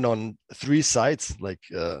open on 3 sides. Like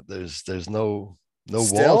there's no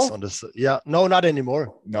walls on this. Yeah, no, not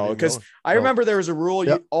anymore. No, because I remember there was a rule.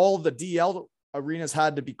 All the DL arenas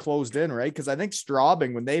had to be closed in, right? Because I think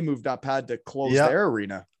Straubing, when they moved up, had to close their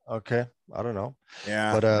arena. Okay, I don't know.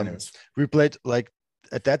 Yeah, but we played like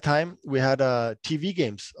at that time we had TV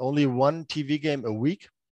games. Only 1 TV game a week,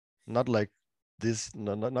 not like this.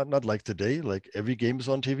 Not like today. Like every game is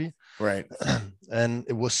on TV. Right. And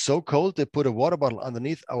it was so cold. They put a water bottle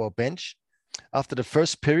underneath our bench. After the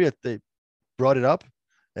first period, they brought it up,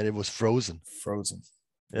 and it was frozen.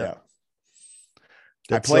 Yeah.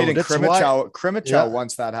 I played in Krimichow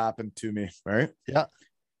once that happened to me, right?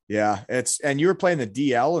 Yeah. And you were playing the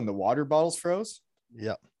DL and the water bottles froze?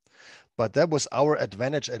 Yeah. But that was our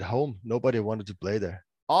advantage at home. Nobody wanted to play there.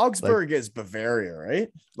 Augsburg is Bavaria, right?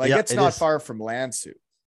 Like it's not far from Landshut.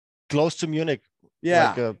 Close to Munich.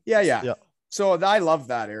 Yeah. Yeah. So I love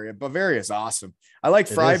that area. Bavaria is awesome. I like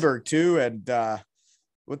Freiburg too. And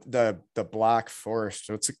with the Black Forest,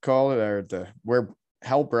 what's it called? Or where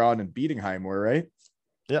Hellbraun and Bietigheim were, right?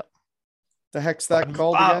 Yeah. The heck's that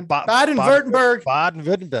called again? Baden-Württemberg.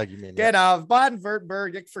 Baden-Württemberg, you mean? Genau,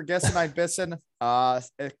 Baden-Württemberg. Ich vergessen ein bisschen.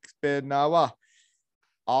 Ich bin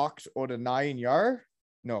 8 oder 9 Jahre.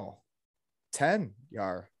 No, 10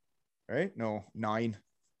 Jahre. Right? No, 9.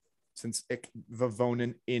 Since wir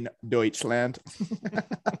wohnen in Deutschland.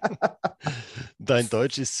 Dein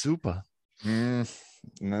Deutsch ist super.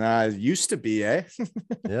 It used to be, eh?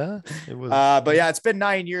 Yeah, it was. But yeah, it's been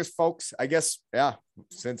 9 years, folks. I guess,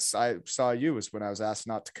 since I saw you was when I was asked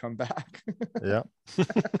not to come back. Yeah.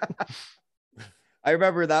 I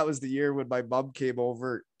remember that was the year when my mom came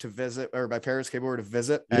over to visit, or my parents came over to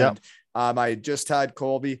visit. And I just had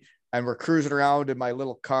Colby, and we're cruising around in my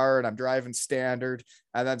little car, and I'm driving standard.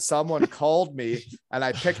 And then someone called me, and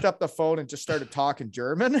I picked up the phone and just started talking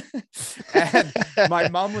German. And my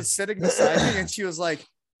mom was sitting beside me, and she was like,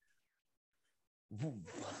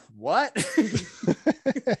 "What?"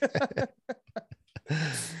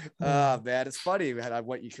 Man, it's funny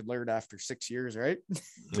what you can learn after 6 years, right?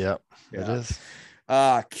 Yeah, it is.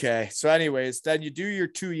 Okay. So anyways, then you do your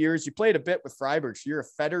 2 years. You played a bit with Freiburg. So you're a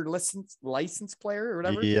Feder license player or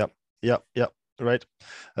whatever? Yeah. Right.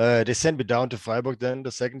 They sent me down to Freiburg then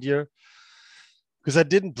the second year because I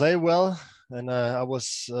didn't play well. And I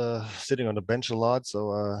was sitting on the bench a lot.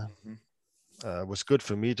 So it was good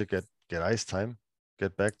for me to get ice time,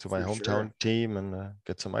 get back to my hometown team and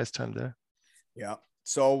get some ice time there. Yeah.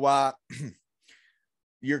 So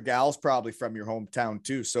your gal's probably from your hometown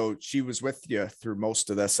too. So she was with you through most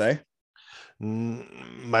of this, eh?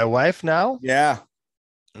 My wife now? Yeah.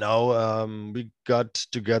 No, we got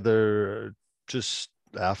together just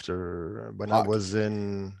after when I was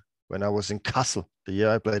in Kassel. The year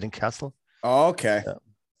I played in Kassel. Oh, okay. Yeah.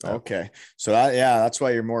 Okay. So that's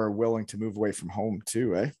why you're more willing to move away from home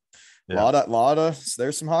too, eh? Yeah. Lot of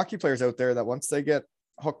there's some hockey players out there that once they get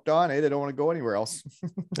hooked on, they don't want to go anywhere else.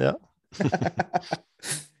 Yeah.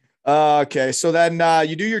 Okay. So then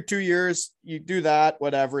you do your 2 years, you do that,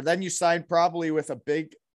 whatever. Then you sign probably with a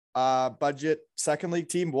big budget second league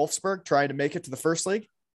team, Wolfsburg, trying to make it to the first league.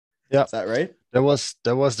 Yeah. Is that right? That was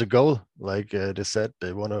the goal. Like they said,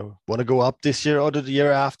 they want to go up this year or the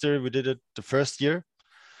year after. We did it the first year,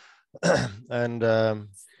 and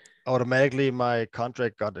automatically my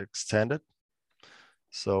contract got extended.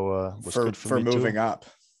 So it was good for me moving too. up.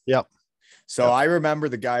 Yeah. So I remember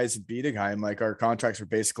the guys at Bietigheim, like our contracts were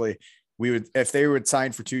basically, if they would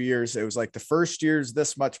sign for 2 years, it was like the first year's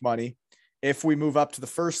this much money. If we move up to the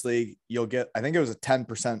first league, you'll get, I think it was a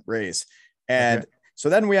 10% raise. And so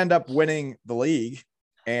then we end up winning the league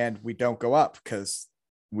and we don't go up because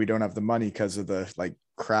we don't have the money because of the like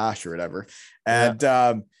crash or whatever. And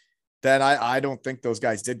then I don't think those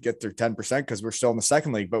guys did get their 10% because we're still in the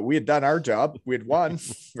second league, but we had done our job. We had won,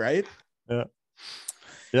 right? Yeah.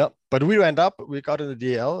 Yeah. But we went up. We got in the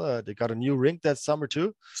DL. They got a new rink that summer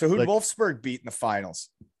too. So who'd Wolfsburg beat in the finals?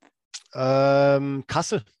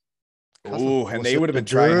 Kassel. Oh, and they would have been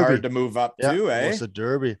trying hard to move up too, eh? It was a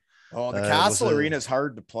derby. Oh, the Castle Arena is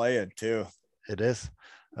hard to play in too. It is.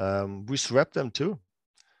 We swept them too.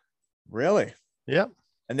 Really? Yeah.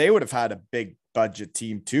 And they would have had a big budget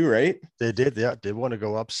team too, right? They did. Yeah. They want to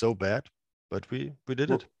go up so bad, but we did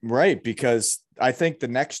it. Right. Because I think the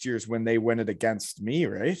next year's when they win it against me,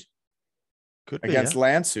 right? Could be. Against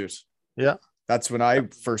Landshut. Yeah. That's when I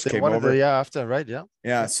first came over. The year after, right? Yeah.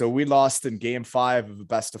 Yeah. So we lost in game 5 of a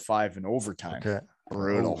best of 5 in overtime. Okay.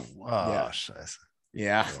 Brutal. Oh,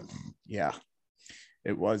 yeah. Yeah.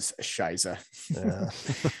 It was Scheisse.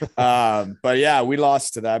 Yeah. But yeah, we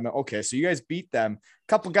lost to them. Okay. So you guys beat them. A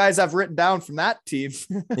couple guys I've written down from that team.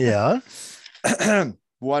 Yeah.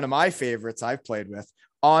 One of my favorites I've played with,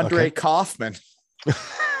 Andre Kaufman.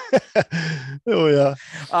 Oh yeah.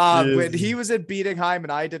 When he was at Bietigheim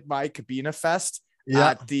and I did my Cabina Fest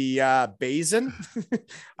at the Basin.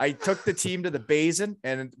 I took the team to the Basin,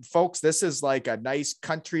 and folks, this is like a nice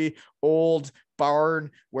country old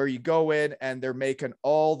barn where you go in and they're making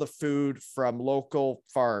all the food from local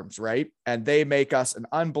farms, right? And they make us an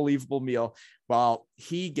unbelievable meal while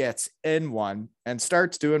he gets in one and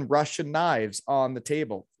starts doing Russian knives on the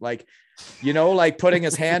table. Like, you know, like putting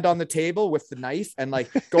his hand on the table with the knife and like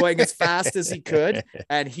going as fast as he could.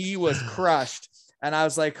 And he was crushed. And I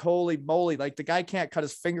was like, holy moly, like the guy can't cut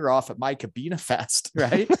his finger off at my Cabina Fest,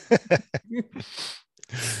 right?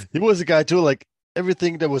 He was a guy too, like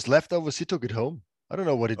everything that was leftovers, he took it home. I don't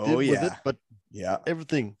know what he did with it, but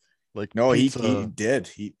everything. Like no, he did.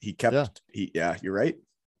 He kept you're right.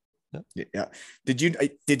 Yeah.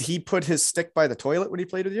 Did he put his stick by the toilet when he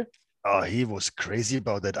played with you? Oh, he was crazy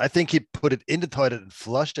about that. I think he put it in the toilet and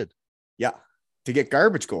flushed it. Yeah. To get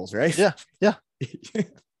garbage goals, right? Yeah. Yeah.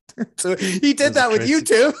 So he did that with you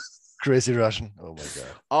too. Crazy Russian. Oh my God.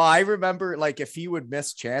 Oh, I remember like if he would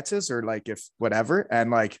miss chances or like if whatever. And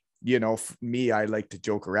like, you know, for me, I like to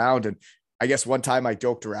joke around. And I guess one time I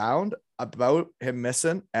joked around about him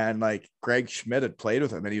missing and like Greg Schmidt had played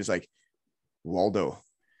with him and he was like, Waldo,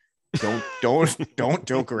 don't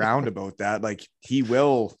joke around about that. Like he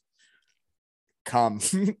will come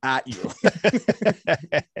at you.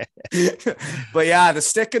 But yeah, the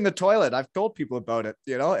stick in the toilet, I've told people about it,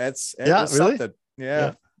 you know, it was really something.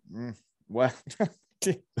 Yeah. Well,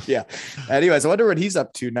 yeah. Anyways, I wonder what he's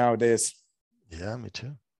up to nowadays. Yeah, me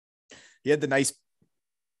too. He had the nice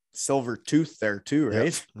silver tooth there too,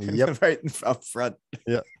 right? Yep. Right up front.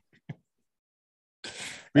 Yeah.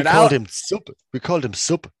 We called him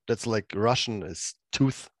soup. That's like Russian is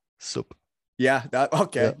tooth soup. Yeah.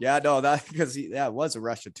 Because it was a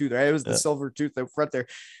Russian tooth. Right? It was the silver tooth up front there.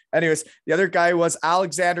 Anyways, the other guy was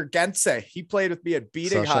Alexander Gentze. He played with me at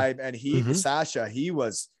Bietigheim, and Sasha. He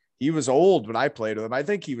was old when I played with him. I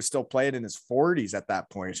think he was still playing in his 40s at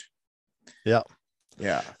that point. Yeah.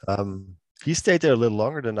 Yeah. He stayed there a little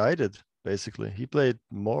longer than I did. Basically, he played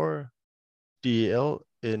more DEL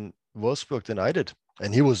in Wolfsburg than I did,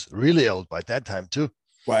 and he was really old by that time too.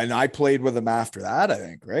 Well, and I played with him after that, I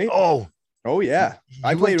think, right? Oh yeah.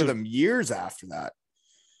 I played with him years after that.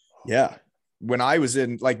 Yeah. When I was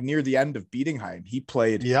in like near the end of Bietigheim, he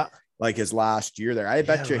played like his last year there. I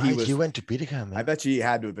bet you he was. He went to Bietigheim. I bet you he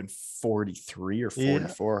had to have been 43 or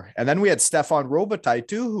 44. Yeah. And then we had Stefan Robitaille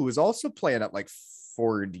too, who was also playing at like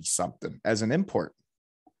 40 something as an import.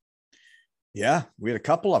 Yeah, we had a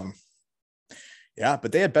couple of them. Yeah,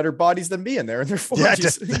 but they had better bodies than me, and they're in their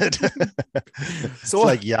 40s. Yeah, so it's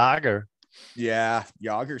like Jágr. Yeah,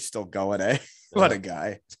 Jágr's still going, eh? What a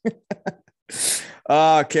guy.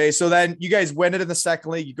 Okay, so then you guys win it in the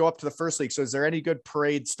second league. You go up to the first league. So is there any good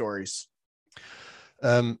parade stories?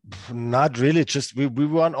 Not really. Just we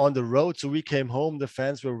won on the road, so we came home. The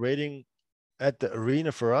fans were waiting at the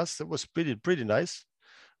arena for us. It was pretty nice.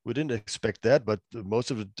 We didn't expect that, but most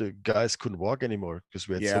of the guys couldn't walk anymore because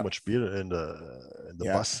we had so much beer in the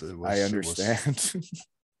bus. I understand. It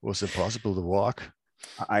was impossible to walk.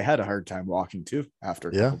 I had a hard time walking too after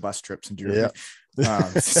a couple bus trips in Germany. Yeah.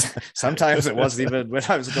 Sometimes it wasn't even when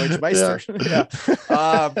I was going to Meister.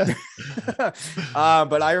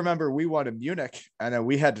 But I remember we won in Munich, and then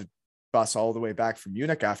we had to bus all the way back from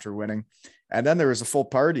Munich after winning. And then there was a full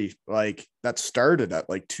party like that started at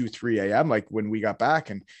like 2-3 a.m. like when we got back,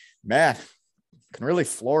 and man, can really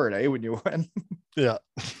floor it, eh? When you win. Yeah.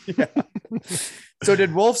 So did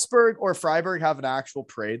Wolfsburg or Freiburg have an actual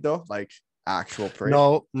parade though? Like actual parade?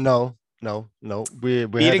 No. We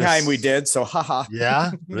Bietigheim we did. So haha.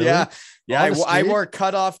 Yeah. Really? Yeah. I wore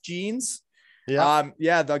cutoff jeans. Yeah.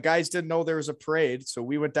 The guys didn't know there was a parade, so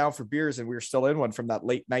we went down for beers, and we were still in one from that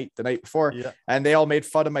late night the night before. Yeah. And they all made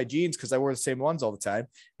fun of my jeans because I wore the same ones all the time.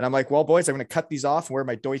 And I'm like, well, boys, I'm going to cut these off and wear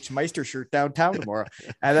my Deutsche Meister shirt downtown tomorrow.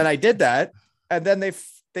 And then I did that, and then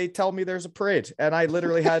they tell me there's a parade, and I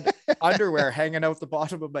literally had underwear hanging out the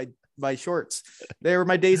bottom of my shorts. They were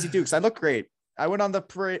my Daisy Dukes. I look great. I went on the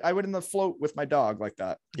parade. I went in the float with my dog like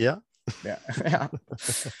that. Yeah. Yeah.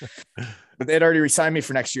 But they'd already resigned me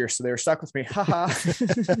for next year, so they were stuck with me. Haha.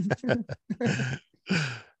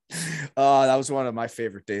 That was one of my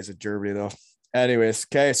favorite days of Germany, though. Anyways,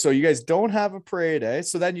 okay, so you guys don't have a parade, eh?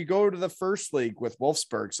 So then you go to the first league with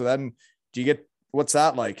Wolfsburg. So then, do you get what's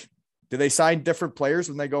that like? Do they sign different players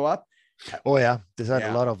when they go up? Oh yeah, there's had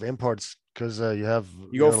a lot of imports because you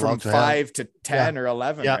go from 5 to 10 or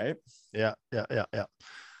 11, right? Yeah.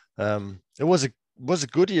 It was a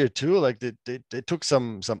good year too. Like they took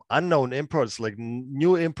some unknown imports, like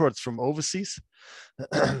new imports from overseas.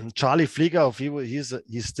 Charlie Flieghoff,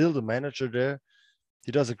 he's still the manager there.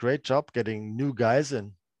 He does a great job getting new guys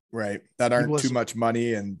in. Right, that aren't too much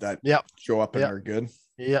money and that show up and are good.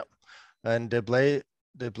 Yeah, and they played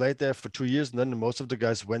there for 2 years, and then most of the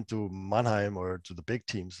guys went to Mannheim or to the big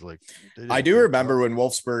teams. Like I do remember when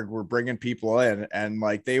Wolfsburg were bringing people in, and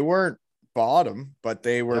like they weren't bottom, but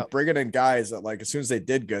they were bringing in guys that like as soon as they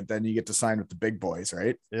did good, then you get to sign with the big boys,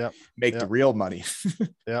 right? Yeah, make the real money.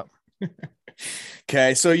 Yeah.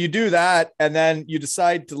 Okay, so you do that, and then you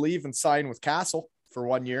decide to leave and sign with Kassel for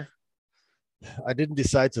 1 year. I didn't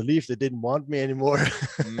decide to leave. They didn't want me anymore.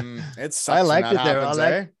 I liked it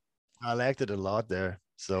there. I liked it a lot there.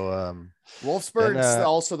 So Wolfsburg's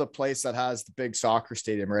also the place that has the big soccer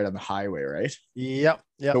stadium right on the highway, right? Yeah.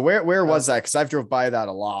 So where was that? Because I've drove by that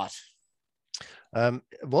a lot.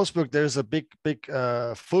 Wolfsburg, there's a big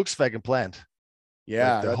Volkswagen plant.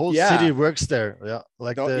 Yeah, like the whole city works there. Yeah,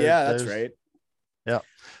 that's right. Yeah,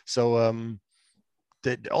 so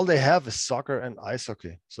all they have is soccer and ice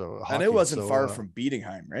hockey. So hockey. And it wasn't far from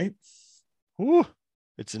Bietigheim, right? Ooh,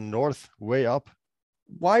 it's in north, way up.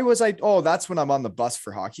 Why was I? Oh, that's when I'm on the bus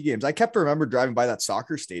for hockey games. I kept remember driving by that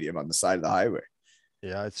soccer stadium on the side of the highway.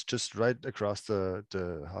 Yeah, it's just right across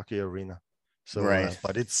the hockey arena. So, right,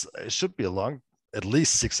 but it should be at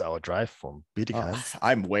least 6 hour drive from Bietigheim.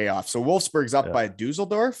 I'm way off. So Wolfsburg's up by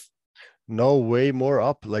Dusseldorf? No, way more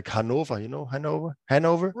up, like Hanover. You know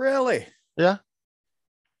Hanover? Really? Yeah.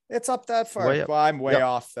 It's up that far. Well, I'm way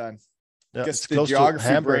off then. Yeah, guess the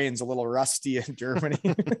geography brain's a little rusty in Germany.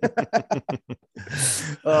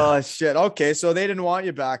 Oh shit. Okay, so they didn't want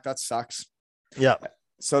you back. That sucks. Yeah.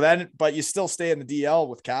 So then, but you still stay in the DL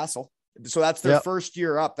with Kassel. So that's their first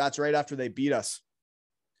year up. That's right after they beat us.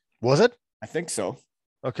 Was it? I think so.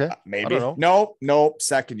 Okay. Maybe. Nope.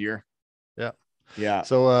 Second year. Yeah. Yeah.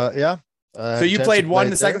 So so you played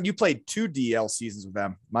the second. You played 2 DL seasons with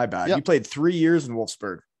them. My bad. You played 3 years in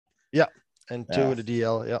Wolfsburg. Yeah, and 2 in the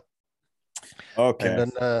DL. Yeah. Okay.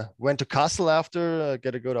 And then went to Kassel after,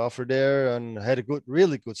 get a good offer there, and had a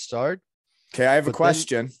really good start. Okay, I have a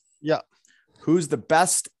question. Yeah. Who's the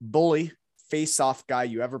best bully face-off guy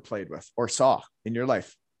you ever played with or saw in your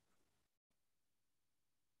life?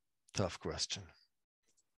 Tough question.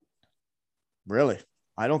 Really?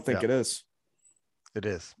 I don't think it is. It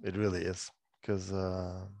is. It really is. Because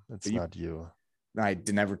it's not you. I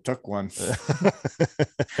never took one.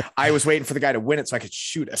 I was waiting for the guy to win it so I could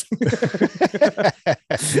shoot it.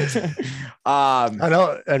 I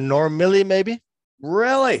know, Norm Millie, maybe.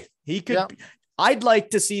 Really? He could. Yeah. I'd like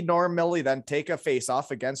to see Norm Millie then take a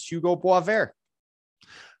face-off against Hugo Boisvert.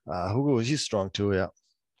 Hugo, he's strong too. Yeah,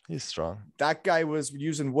 he's strong. That guy was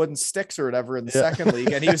using wooden sticks or whatever in the second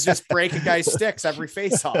league, and he was just breaking guys' sticks every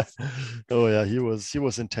face-off. Oh yeah, he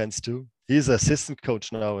was intense too. He's assistant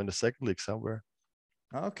coach now in the second league somewhere.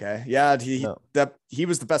 Okay. Yeah. He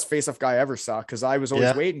was the best face-off guy I ever saw because I was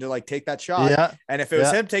always waiting to like take that shot. Yeah. And if it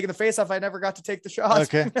was him taking the face-off, I never got to take the shot.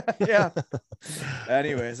 Okay. Yeah.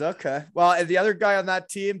 Anyways, okay. Well, and the other guy on that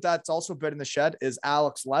team that's also been in the shed is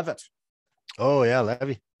Alex Levitt. Oh yeah,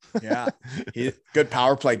 Levy. Yeah. He good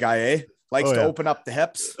power play guy, eh? Likes to open up the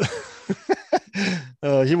hips.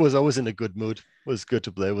 He was always in a good mood. It was good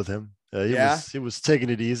to play with him. He was taking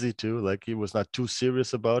it easy too. Like he was not too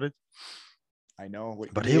serious about it. I know,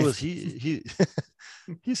 but he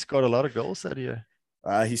scored a lot of goals that year.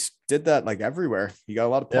 He did that like everywhere. He got a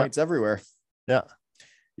lot of points everywhere. Yeah.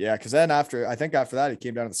 Yeah, because then after that, he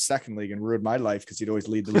came down to the second league and ruined my life because he'd always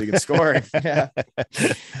lead the league in scoring. Yeah.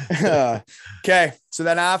 Okay, so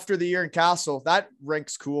then after the year in Castle, that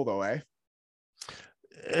rink's cool though, eh?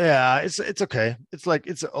 Yeah, it's okay. It's like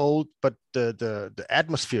it's old, but the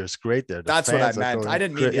atmosphere is great there. That's what I meant. I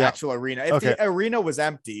didn't mean the actual arena. If the arena was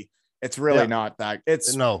empty, it's really not that.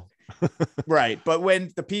 It's no. Right. But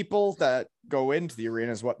when the people that go into the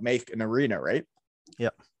arena is what make an arena, right? Yeah.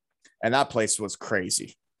 And that place was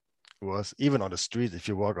crazy. It was. Even on the street, if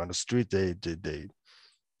you walk on the street, they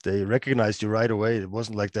recognized you right away. It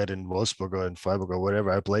wasn't like that in Wolfsburg or in Freiburg or wherever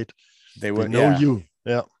I played. They would know you.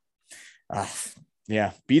 Yeah.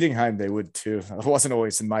 Yeah. Bietigheim, they would too. It wasn't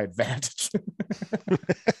always in my advantage.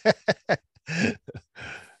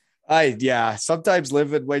 Sometimes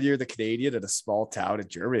living when you're the Canadian in a small town in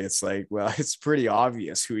Germany, it's like, well, it's pretty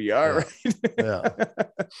obvious who you are, right? Yeah.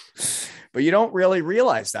 But you don't really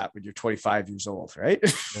realize that when you're 25 years old, right?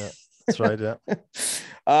 Yeah, that's right. Yeah.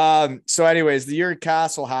 So anyways, the year in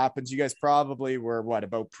Castle happens. You guys probably were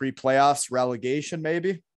about pre-playoffs relegation,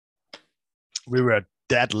 maybe? We were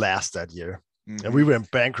dead last that year. Mm-hmm. And we went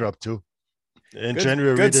bankrupt too. In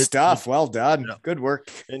January, good stuff. Well done. Yeah. Good work.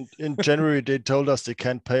 In January, they told us they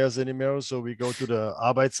can't pay us anymore, so we go to the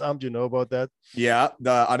Arbeitsamt. You know about that? Yeah,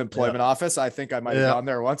 the unemployment office. I think I might have gone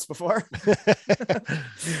there once before.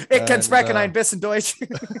 Ich kann sprechen ein bisschen Deutsch.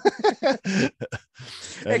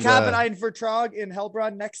 Ich habe einen Vertrag in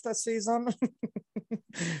Heilbronn nächste Saison.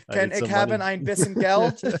 Kann ich haben ein bisschen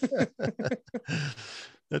Geld?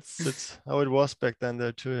 That's how it was back then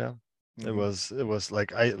there too. Yeah, mm-hmm. It was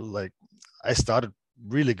like I started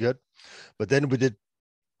really good, but then we did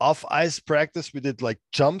off ice practice. We did like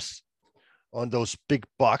jumps on those big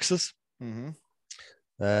boxes, mm-hmm.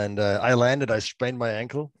 and I landed. I sprained my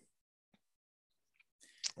ankle,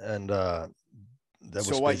 and that so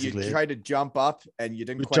was what you tried to jump up and you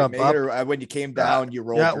didn't quite make up. it, or when you came down, you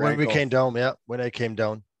rolled. Yeah, your when ankle. we came down. Yeah, when I came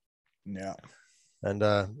down. Yeah, and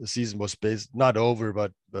the season was not over,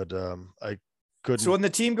 but I couldn't. So when the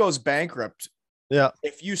team goes bankrupt. Yeah.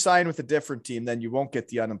 If you sign with a different team, then you won't get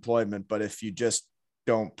the unemployment. But if you just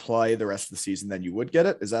don't play the rest of the season, then you would get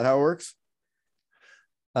it. Is that how it works?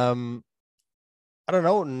 I don't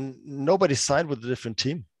know. Nobody signed with a different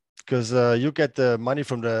team because you get the money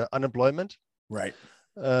from the unemployment. Right.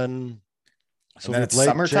 So and then it's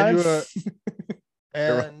summertime.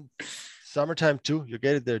 And summertime too. You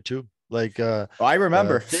get it there too. Like I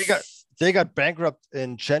remember they got bankrupt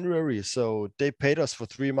in January, so they paid us for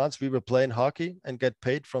 3 months. We were playing hockey and get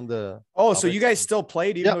paid from the. Oh, so you guys still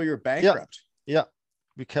played even though you were bankrupt? Yeah,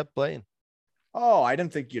 we kept playing. Oh, I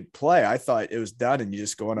didn't think you'd play. I thought it was done and you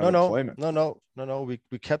just go on unemployment. No.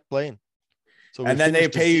 We kept playing. So and then they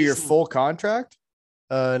pay you your full contract?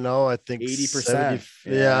 No, I think 80%.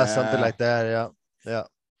 Yeah, something like that. Yeah.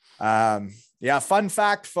 Yeah, fun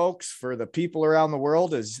fact, folks, for the people around the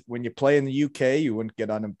world is when you play in the UK, you wouldn't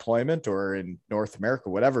get unemployment, or in North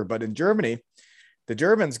America, whatever. But in Germany, the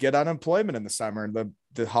Germans get unemployment in the summer, and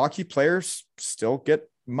the hockey players still get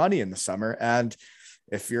money in the summer. And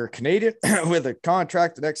if you're a Canadian with a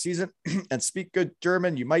contract the next season and speak good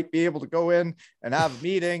German, you might be able to go in and have a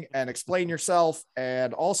meeting and explain yourself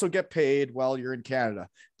and also get paid while you're in Canada.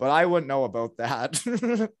 But I wouldn't know about that.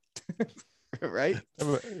 Right?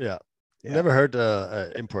 Yeah. Never heard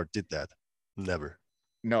import did that. Never.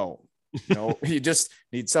 No. You just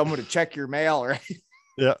need someone to check your mail, right?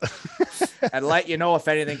 Yeah. And let you know if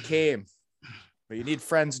anything came. But you need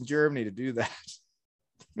friends in Germany to do that.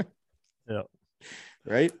 Yeah.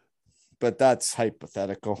 Right? But that's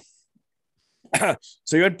hypothetical.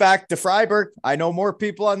 So you went back to Freiburg. I know more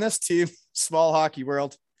people on this team. Small hockey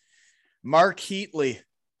world. Mark Heatley.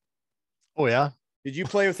 Oh yeah, Did you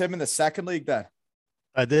play with him in the second league then?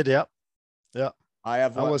 I did. Yeah, yeah. I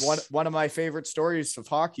have one of my favorite stories of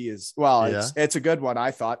hockey is, well, it's a good one,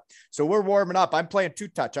 I thought. So we're warming up. I'm playing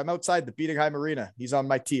 2-touch. I'm outside the Bietigheim Arena. He's on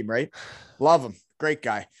my team, right? Love him. Great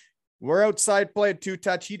guy. We're outside playing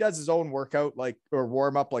 2-touch. He does his own workout, like, or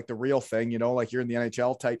warm up, like the real thing, you know, like you're in the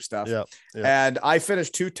NHL type stuff. Yeah. And I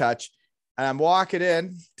finished 2-touch and I'm walking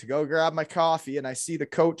in to go grab my coffee. And I see the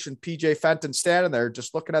coach and PJ Fenton standing there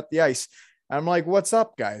just looking at the ice. And I'm like, what's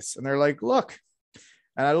up, guys? And they're like, look.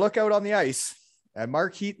 And I look out on the ice. And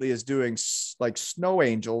Mark Heatley is doing like snow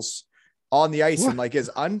angels on the ice in like his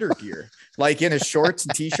undergear, like in his shorts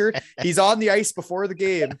and t-shirt. He's on the ice before the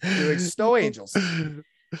game doing snow angels.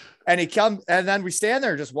 And he comes, and then we stand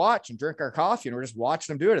there and just watch and drink our coffee, and we're just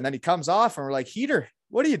watching him do it. And then he comes off, and we're like, Heater,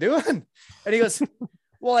 what are you doing? And he goes,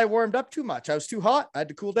 well, I warmed up too much. I was too hot. I had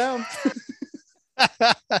to cool down.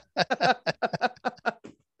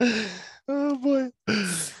 Oh boy.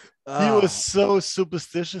 He was so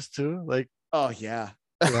superstitious too. Like, oh yeah.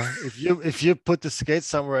 If you put the skate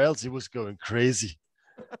somewhere else, he was going crazy.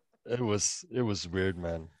 It was weird,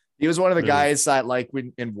 man. He was one of the guys that, like,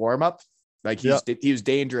 when in warm up, like he was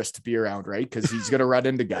dangerous to be around, right? Because he's gonna run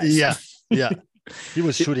into guys. Yeah. He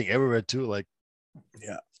was shooting everywhere too. Like,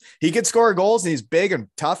 yeah, he could score goals, and he's big and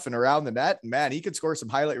tough and around the net. And man, he could score some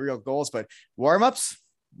highlight reel goals. But warm ups,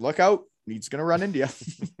 look out, he's gonna run into you.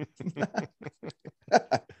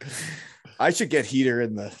 I should get Heater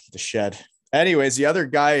in the shed. Anyways, the other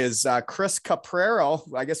guy is Chris Caprero.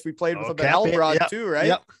 I guess we played with him at Hellbrod too,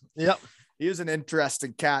 right? Yep. He was an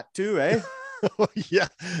interesting cat too, eh? Yeah,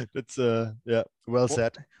 that's well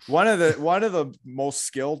said. One of the most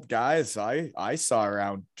skilled guys I saw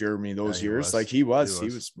around Germany those years. Like he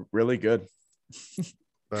was really good.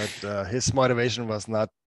 But his motivation was not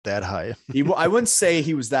that high. I wouldn't say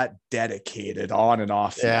he was that dedicated on and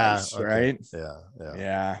off the ice, right?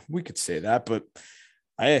 Yeah, we could say that, but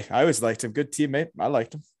I always liked him. Good teammate. I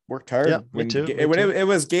liked him. Worked hard. Yeah, me too. When it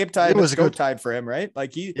was game time, it was go time for him, right?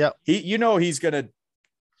 Like he he's gonna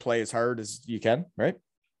play as hard as you can, right?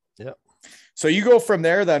 Yeah. So you go from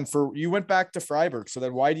there then you went back to Freiburg. So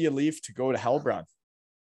then why do you leave to go to Hellbrun?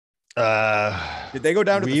 Did they go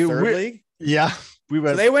down to the third league? Yeah.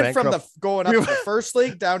 They went from going up to the first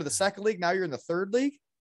league down to the second league. Now you're in the third league.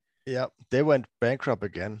 Yeah, they went bankrupt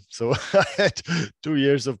again. So I had 2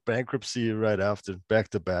 years of bankruptcy right after, back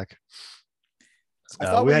to back. I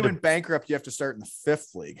thought when you went bankrupt, you have to start in the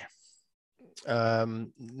fifth league.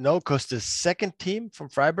 No, because the second team from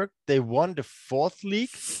Freiburg, they won the fourth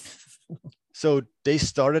league. So they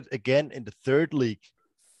started again in the third league.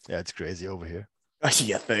 Yeah, it's crazy over here.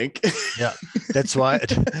 You think? Yeah, that's why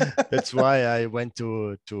I went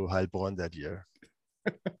to Heilbronn that year.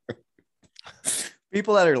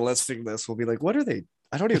 People that are listening to this will be like, what are they?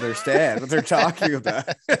 I don't even understand what they're talking about.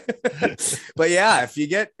 But yeah, if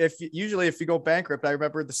you go bankrupt, I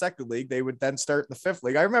remember in the second league, they would then start in the fifth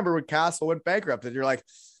league. I remember when Castle went bankrupt and you're like,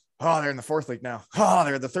 oh, they're in the fourth league now. Oh,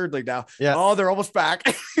 they're in the third league now. Yeah. Oh, they're almost back.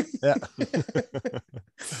 Yeah.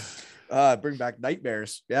 Bring back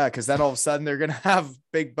nightmares. Yeah. Cause then all of a sudden they're going to have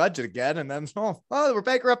big budget again. And then, we're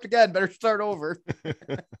bankrupt again. Better start over.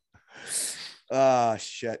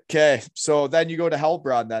 Shit. Okay. So then you go to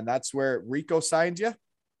Hellbrun then. That's where Rico signed you?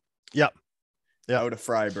 Yep. Yeah. Out of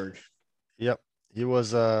Freiburg. Yep. He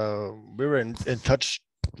was, we were in touch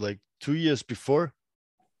like 2 years before,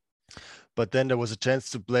 but then there was a chance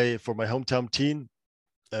to play for my hometown team,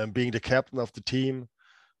 being the captain of the team,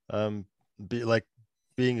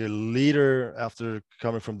 being a leader after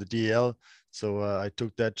coming from the DL. So I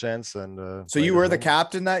took that chance. And so you were the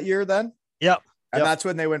captain that year then? Yeah. And that's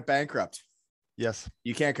when they went bankrupt. Yes.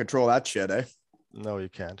 You can't control that shit, eh? No, you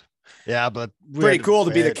can't. Yeah, but pretty cool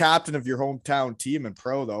to be the captain of your hometown team in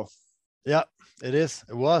pro, though. Yeah, it is.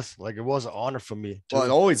 It was an honor for me. Well, it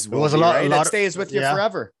always was. It stays with you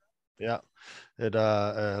forever. Yeah, it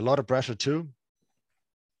a lot of pressure too.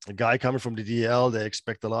 A guy coming from the DL, they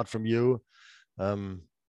expect a lot from you.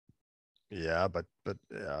 Yeah, but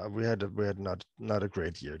we had not a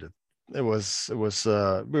great year. It was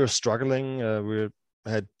we were struggling. We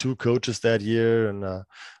had 2 coaches that year and a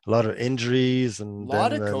lot of injuries, and a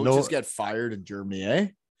lot of coaches get fired in Germany, eh?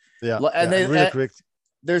 Yeah, and they really quick.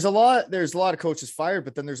 There's a lot of coaches fired,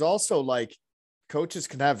 but then there's also like coaches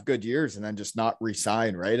can have good years and then just not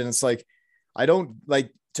resign, right? And it's like, I don't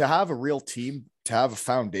like to have a real team, to have a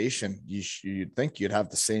foundation. You'd think you'd have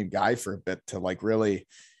the same guy for a bit to like really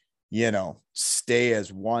stay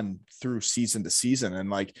as one through season to season. And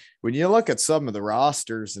like, when you look at some of the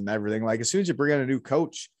rosters and everything, like as soon as you bring in a new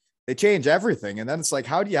coach, they change everything. And then it's like,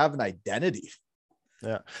 how do you have an identity?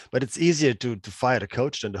 Yeah, but it's easier to fire the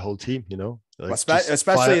coach than the whole team, Like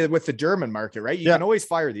especially with the German market, right? You can always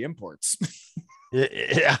fire the imports.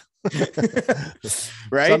 Yeah.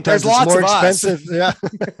 Right. Sometimes There's it's lots more of expensive. us.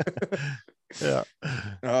 Yeah.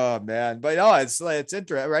 Oh man, but no, it's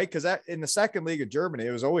interesting, right? Because in the second league of Germany,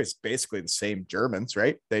 it was always basically the same Germans,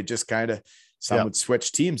 right? They just kind of would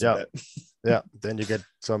switch teams a bit. Yeah. Then you get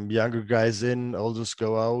some younger guys in, all just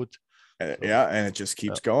go out. Yeah, and it just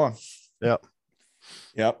keeps going. Yeah.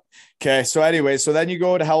 Yep. Okay. So anyway, so then you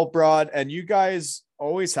go to Hellbrod, and you guys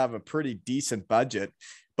always have a pretty decent budget.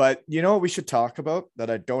 But you know what we should talk about that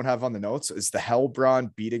I don't have on the notes is the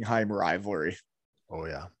Hellbrod Bietigheim rivalry. Oh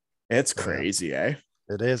yeah. It's crazy, eh?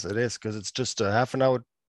 It is, because it's just a half an hour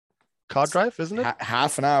car drive, isn't it?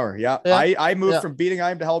 Half an hour, yeah. I moved from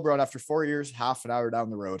Bietigheim to Hellbrod after 4 years, half an hour down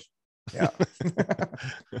the road. Yeah.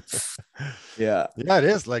 Yeah. Yeah, it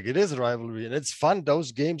is. Like, it is a rivalry, and it's fun.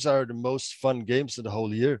 Those games are the most fun games of the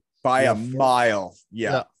whole year. By a mile.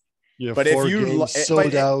 Yeah. But if you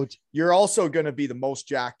sold out, you're also going to be the most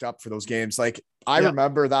jacked up for those games. Like, I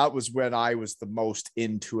remember that was when I was the most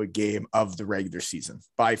into a game of the regular season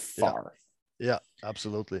by far. Yeah,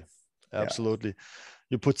 absolutely.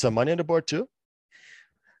 You put some money on the board too?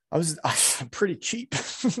 I'm pretty cheap.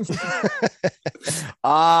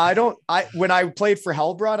 When I played for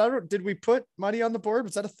Hellbrod, did we put money on the board?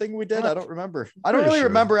 Was that a thing we did? I don't remember. I don't really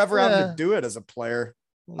remember ever having to do it as a player.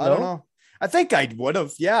 No? I don't know. I think I would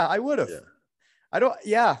have. Yeah, I would have.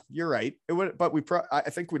 Yeah. You're right. It would, but I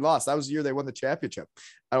think we lost. That was the year they won the championship.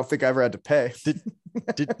 I don't think I ever had to pay.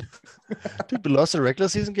 Did we lost a regular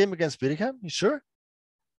season game against Bietigheim? You sure?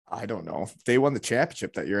 I don't know. They won the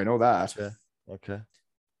championship that year. I know that. Yeah. Okay.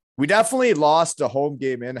 We definitely lost a home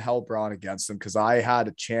game in Hellbrod against them because I had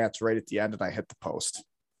a chance right at the end and I hit the post.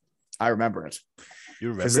 I remember it. You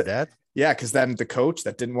remember that? Yeah, because then the coach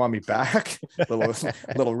that didn't want me back,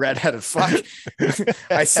 little redheaded fuck,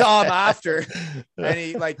 I saw him after, and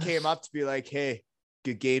he like came up to be like, "Hey,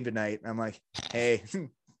 good game tonight." And I'm like, "Hey,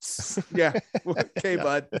 yeah, okay,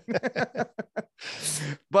 bud."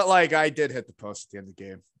 But like, I did hit the post at the end of the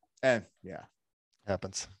game, and yeah,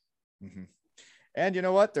 happens. Mm-hmm. And you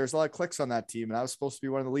know what? There's a lot of clicks on that team, and I was supposed to be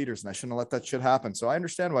one of the leaders, and I shouldn't have let that shit happen. So I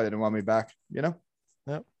understand why they didn't want me back. You know?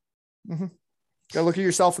 Yeah. Mm-hmm. Gotta look at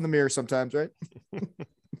yourself in the mirror sometimes, right?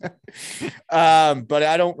 But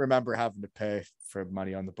I don't remember having to pay for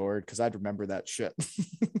money on the board because I'd remember that shit.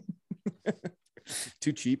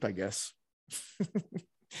 Too cheap, I guess.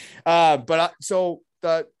 So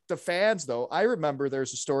the fans, though, I remember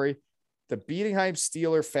there's a story. The Bietigheim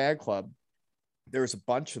Steeler fan club, there was a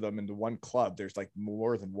bunch of them into one club. There's like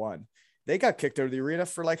more than one. They got kicked out of the arena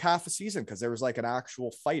for like half a season because there was like an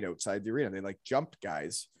actual fight outside the arena. They like jumped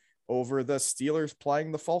guys over the Steelers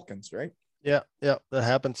playing the Falcons, right? Yeah, that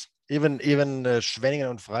happens. Even Schwenningen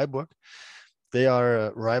and Freiburg, they are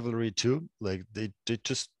a rivalry too. Like they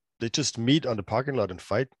just meet on the parking lot and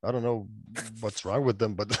fight. I don't know what's wrong with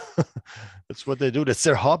them, but that's what they do. That's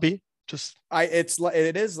their hobby. It's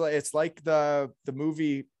like the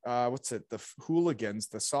movie, what's it? The Hooligans,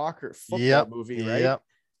 the football movie, right?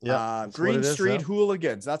 Yeah. Green Street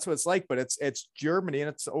Hooligans. That's what it's like, but it's Germany and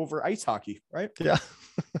it's over ice hockey, right? Yeah.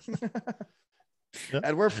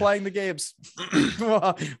 And we're playing the games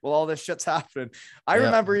while all this shit's happening. I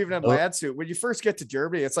remember even in Landshut, when you first get to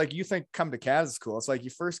Germany, it's like you think come to Canada's cool. It's like you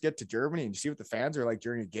first get to Germany and you see what the fans are like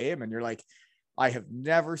during a game, and you're like, I have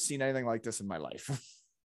never seen anything like this in my life.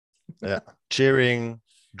 Yeah, cheering,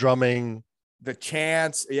 drumming, the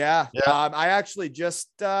chants. Yeah. I actually just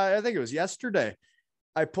I think it was yesterday,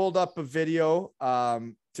 I pulled up a video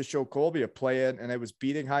to show Colby a play in, and it was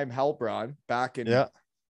Bietigheim Hellbrod back in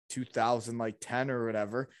 2010 or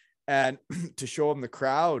whatever, and to show him the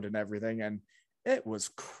crowd and everything, and it was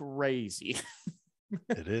crazy.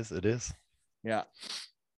 It is. Yeah.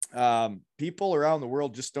 People around the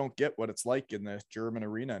world just don't get what it's like in the German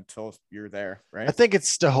arena until you're there, right? I think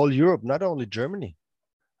it's the whole Europe, not only Germany.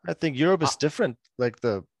 I think Europe is different, like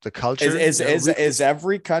the culture. Is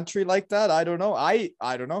every country like that? I don't know. I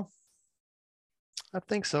don't know. I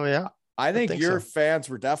think so, yeah. I think your fans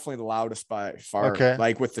were definitely the loudest by far. Okay.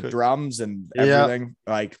 Like with the drums and everything.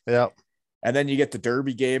 Yeah. And then you get the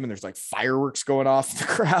Derby game and there's like fireworks going off in the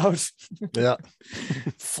crowd. Yeah.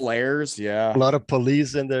 Flares. Yeah. A lot of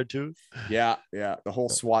police in there too. Yeah. Yeah. The whole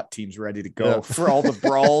SWAT team's ready to go for all the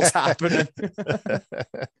brawls happening.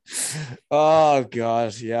 Oh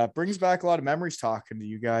gosh. Yeah. It brings back a lot of memories talking to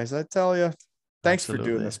you guys. I tell you. Thanks for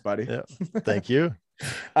doing this, buddy. Yeah. Thank you.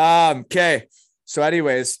 Okay. So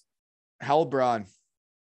anyways, Heilbronn,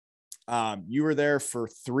 you were there for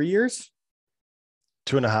 3 years?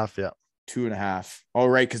 2.5, yeah. 2.5. All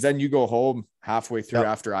right. Cause then you go home halfway through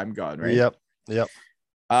after I'm gone, right? Yep.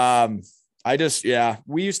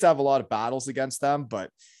 We used to have a lot of battles against them, but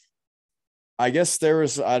I guess there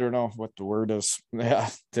was, I don't know what the word is. Yeah.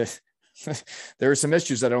 There were some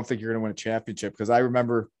issues. I don't think you're going to win a championship, because I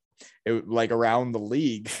remember it, like around the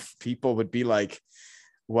league, people would be like,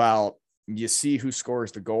 well, you see who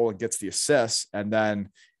scores the goal and gets the assist. And then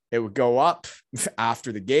it would go up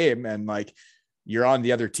after the game, and like, you're on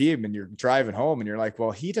the other team and you're driving home and you're like,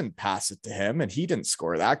 well, he didn't pass it to him and he didn't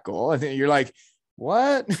score that goal. And you're like,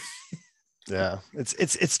 what? Yeah.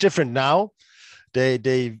 It's different now. They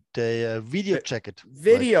video check it.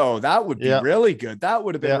 Video, like, that would be really good. That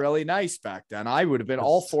would have been really nice back then. I would have been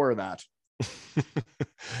all for that.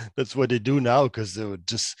 That's what they do now, because they would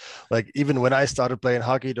just, like, even when I started playing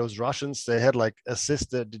hockey, those Russians, they had like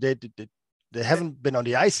assists that they haven't been on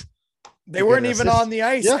the ice. They weren't even on the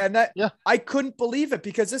ice. And that I couldn't believe it,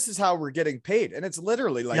 because this is how we're getting paid. And it's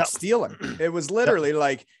literally like stealing. It was literally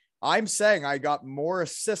like, I'm saying I got more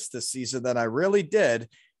assists this season than I really did.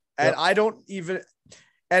 And I don't even,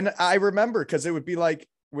 and I remember, because it would be like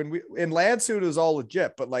when we in Landshut, it was all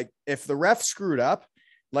legit, but like if the ref screwed up,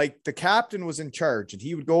 like the captain was in charge and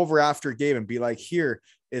he would go over after a game and be like, here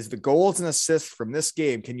is the goals and assists from this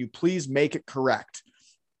game. Can you please make it correct?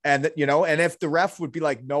 And you know, and if the ref would be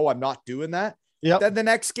like, no, I'm not doing that. Then the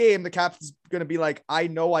next game, the captain's going to be like, I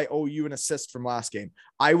know I owe you an assist from last game.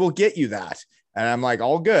 I will get you that. And I'm like,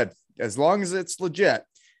 all good, as long as it's legit.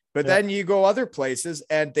 But then you go other places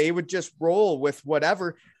and they would just roll with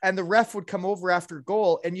whatever. And the ref would come over after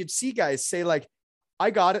goal and you'd see guys say like, I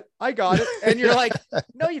got it. And you're like,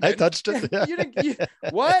 no, you didn't. I touched it. Yeah. You didn't.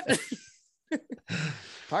 What?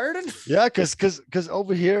 Pardon? Yeah. Cause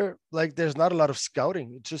over here, like, there's not a lot of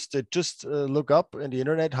scouting. It's just, they just look up in the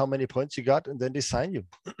internet how many points you got, and then they sign you.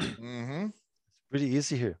 Mm-hmm. Pretty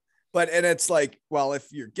easy here. And it's like, well,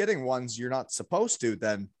 if you're getting ones you're not supposed to,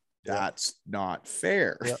 then that's not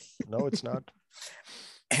fair. Yeah. No, it's not.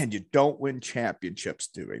 And you don't win championships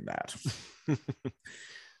doing that.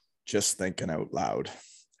 Just thinking out loud.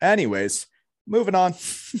 Anyways, moving on.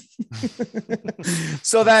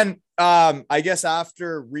 So then I guess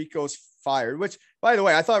after Rico's fired, which, by the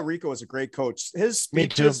way, I thought Rico was a great coach. His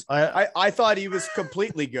speech was, I thought he was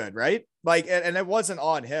completely good, right? Like, and it wasn't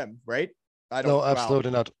on him, right? No,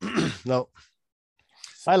 absolutely not. No.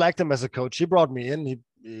 I liked him as a coach. He brought me in.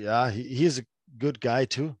 He's a good guy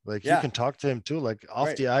too. Like, you can talk to him too. Like,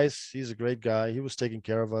 off the ice, he's a great guy. He was taking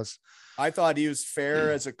care of us. I thought he was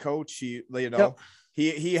fair as a coach. He, you know,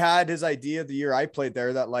 he had his idea the year I played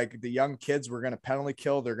there that like the young kids were going to penalty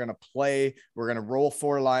kill. They're going to play. We're going to roll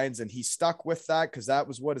 4 lines. And he stuck with that because that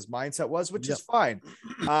was what his mindset was, which is fine.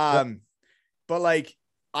 But like,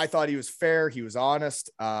 I thought he was fair. He was honest.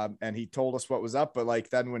 And he told us what was up. But like,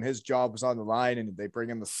 then when his job was on the line and they bring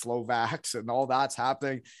in the Slovaks and all that's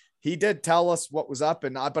happening, he did tell us what was up.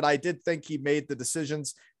 But I did think he made the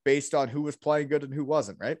decisions based on who was playing good and who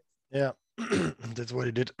wasn't, right? Yeah. That's what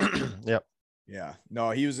he did. Yeah. Yeah.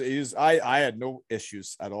 No, he was, I had no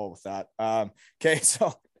issues at all with that. Okay.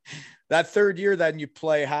 So that third year, then you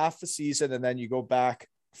play half the season and then you go back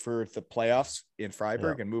for the playoffs in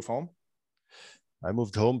Freiburg and move home. I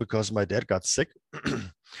moved home because my dad got sick.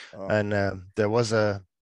 And there was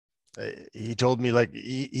he told me like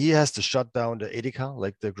he has to shut down the Edeka,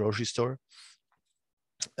 like the grocery store.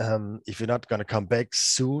 If you're not going to come back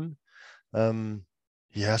soon,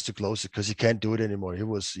 he has to close it because he can't do it anymore.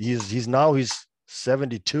 He's now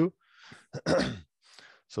 72.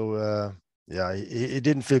 So he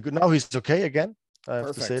didn't feel good. Now he's okay again. I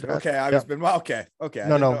have to say that. Okay, okay.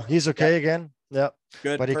 No, he's okay again. Yeah,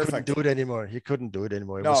 good. But he couldn't do it anymore.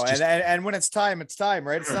 No, and when it's time,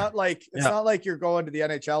 right? It's not like not like you're going to the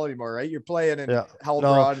NHL anymore, right? You're playing in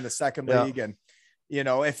Heilbronn in the second league, and you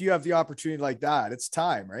know, if you have the opportunity like that, it's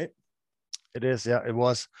time, right? It is, yeah, it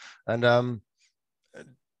was, and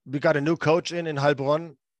we got a new coach in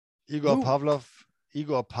Heilbronn, Igor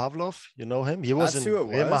Pavlov. You know him? He was in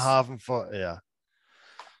Bremerhaven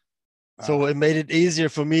So it made it easier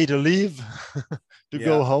for me to leave, to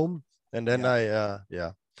go home. And then I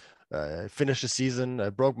finished the season. I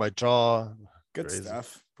broke my jaw. Good Crazy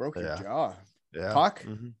stuff. Broke your jaw. Yeah. Puck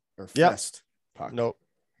or fist? Puck. No,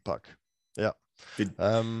 puck. Yeah.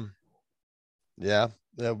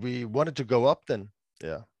 We wanted to go up then.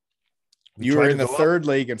 Yeah. You were in the third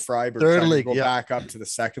league in Freiburg. Third league. Go back up to the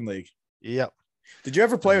second league. Yeah. Did you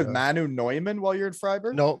ever play with Manu Neumann while you're in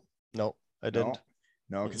Freiburg? No, I didn't.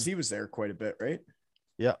 No, because he was there quite a bit, right?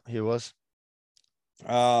 Yeah, he was.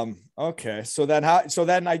 Okay. So then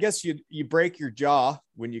I guess you break your jaw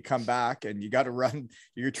when you come back and you got to run.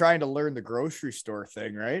 You're trying to learn the grocery store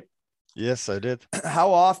thing, right? Yes, I did.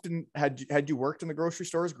 How often had you worked in the grocery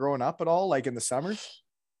stores growing up at all, like in the summers?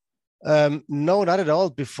 No, not at all.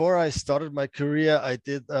 Before I started my career, I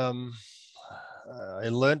did. I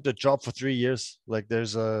learned the job for 3 years. Like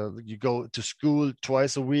you go to school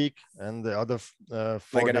twice a week, and the other 4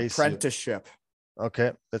 Like an days. apprenticeship.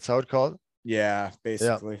 Okay, that's how it called. Yeah, Yeah.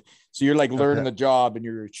 basically. So you're like learning Okay. the job and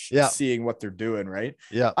you're Yeah. seeing what they're doing, right?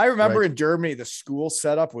 Yeah. I remember right. in Germany, the school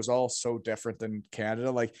setup was all so different than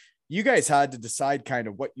Canada. Like you guys had to decide kind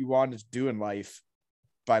of what you wanted to do in life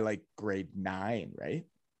by like grade 9, right?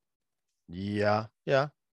 Yeah. Yeah.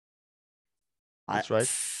 That's right.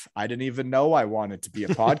 I didn't even know I wanted to be a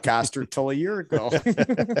podcaster till a year ago.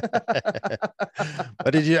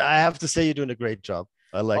 But I have to say, you're doing a great job.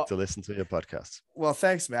 I like Oh. to listen to your podcasts. Well,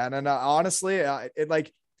 thanks, man. And honestly, it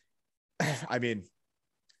like, I mean,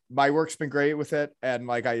 my work's been great with it. And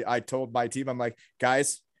like, I told my team, I'm like,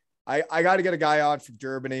 guys, I got to get a guy on from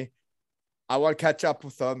Germany. I want to catch up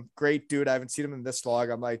with him. Great dude. I haven't seen him in this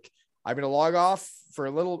long. I'm like, I'm going to log off for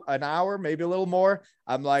an hour, maybe a little more.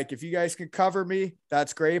 I'm like, if you guys can cover me,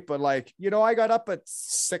 that's great. But like, I got up at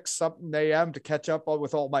 6 something a.m. to catch up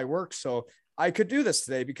with all my work. So I could do this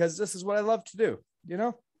today because this is what I love to do.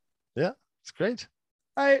 Yeah, it's great.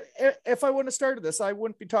 If I wouldn't have started this, I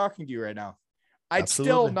wouldn't be talking to you right now. I'd still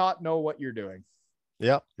Absolutely. not know what you're doing.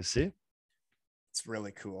 Yeah, you see. It's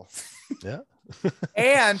really cool. Yeah.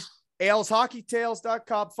 And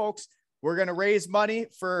aleshockeytales.com, folks. We're going to raise money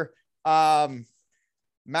for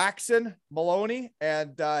Maxon Maloney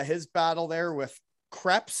and his battle there with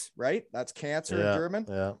Krebs, right? That's cancer in German.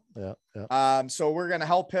 Yeah. So we're going to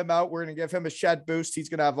help him out. We're going to give him a shed boost. He's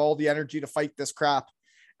going to have all the energy to fight this crap.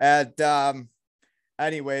 And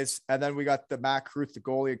anyways, and then we got the Mac Ruth, the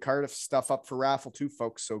goalie, and Cardiff stuff up for raffle too,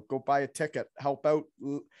 folks. So go buy a ticket, help out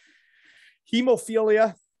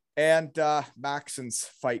hemophilia and Maxon's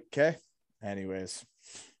fight. Okay. Anyways,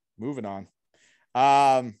 moving on.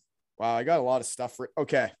 Wow, I got a lot of stuff.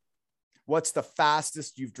 Okay. What's the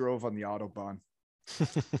fastest you've drove on the Autobahn?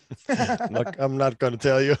 I'm not going to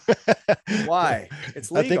tell you. Why? It's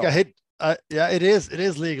legal. I think I hit. Yeah, it is. It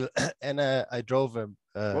is legal. And I drove a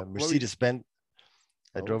Mercedes-Benz.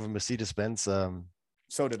 I drove a Mercedes-Benz.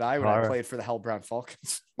 So did I when I played for the Hellbrown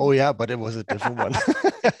Falcons. Oh yeah, but it was a different one.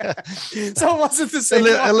 So it wasn't the same.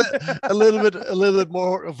 A little bit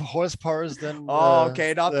more of horsepower than. Oh,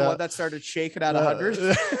 okay, not the one that started shaking at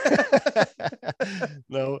 100.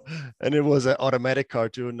 No, and it was an automatic car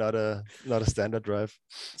too, not a standard drive.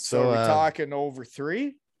 So we're talking over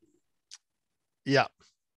 3. Yeah,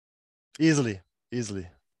 easily.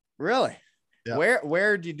 Really? Yeah.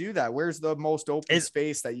 Where do you do that? Where's the most open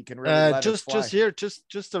space that you can really let it fly? Just here,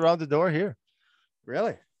 just around the door here.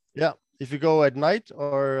 Really? Yeah. If you go at night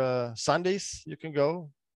or Sundays, you can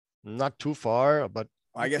go. Not too far, but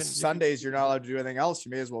I guess Sundays you're not allowed to do anything else.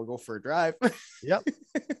 You may as well go for a drive. Yeah,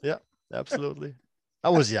 absolutely. I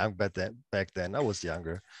was young back then. I was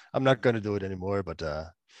younger. I'm not going to do it anymore, but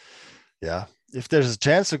yeah, if there's a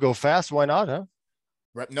chance to go fast, why not? Huh?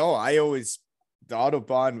 No, the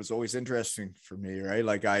Autobahn was always interesting for me, right?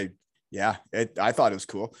 Like I thought it was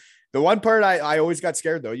cool. The one part I always got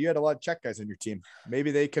scared though, you had a lot of Czech guys on your team.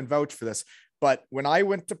 Maybe they can vouch for this. But when I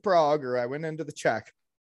went to Prague or I went into the Czech,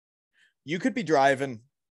 you could be driving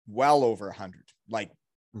well over 100, like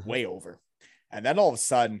way over. And then all of a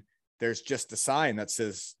sudden there's just a sign that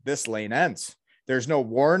says this lane ends. There's no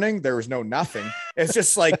warning. There was no nothing. It's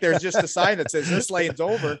just like, there's just a sign that says this lane's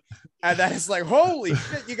over. And then it's like, holy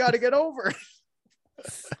shit, you got to get over.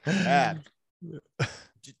 Man.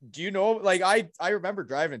 Do you know, like I remember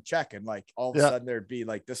driving Czech and like all of a sudden there'd be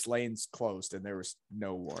like this lane's closed and there was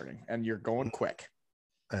no warning and you're going quick.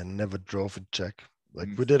 I never drove in Czech. Like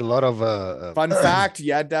we did a lot of fun fact,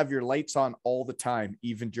 you had to have your lights on all the time,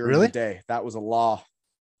 even during the day. That was a law.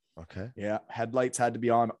 Okay. Yeah, headlights had to be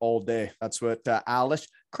on all day. That's what Alish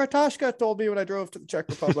Kratashka told me when I drove to the Czech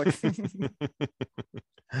Republic.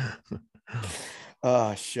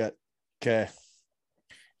 Oh shit. Okay.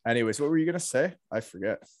 Anyways, what were you gonna say? I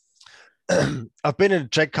forget. I've been in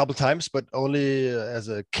Czech a couple times, but only as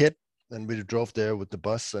a kid. And we drove there with the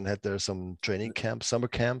bus and had there some training camps, summer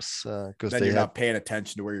camps. Because then you're not paying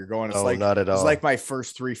attention to where you're going. It's not at all. It's like my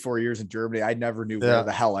first 3-4 years in Germany. I never knew where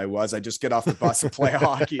the hell I was. I just get off the bus and play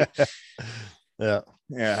hockey. Yeah.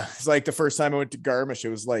 It's like the first time I went to Garmisch, it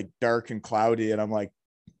was like dark and cloudy. And I'm like,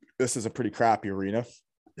 this is a pretty crappy arena.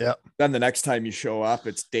 Yeah. Then the next time you show up,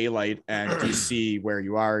 it's daylight and you see where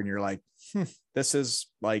you are and you're like, this is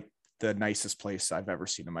like the nicest place I've ever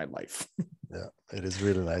seen in my life. Yeah, it is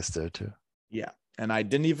really nice there too. Yeah. And I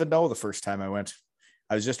didn't even know the first time I went.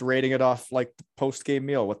 I was just rating it off like the post-game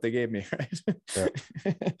meal, what they gave me, right? Yeah.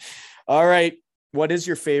 All right. What is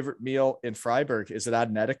your favorite meal in Freiburg? Is it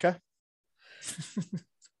Adnetica?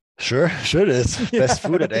 Sure it is. Best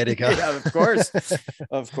food at Edeka. Yeah, of course.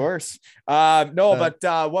 Of course. But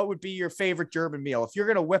what would be your favorite German meal? If you're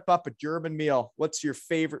going to whip up a German meal, what's your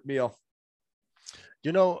favorite meal?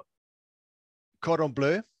 You know, cordon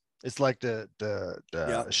bleu. It's like the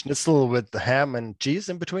Yeah. schnitzel with the ham and cheese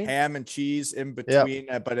in between. Ham and cheese in between,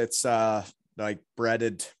 but it's like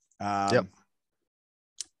breaded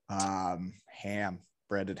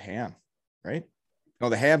breaded ham, right? No,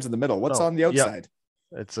 the ham's in the middle. What's on the outside?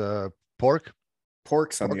 It's pork.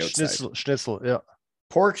 Pork's on the outside. Schnitzel, yeah.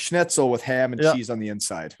 Pork schnitzel with ham and cheese on the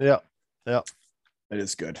inside. Yeah. It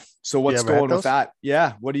is good. So what's going with that?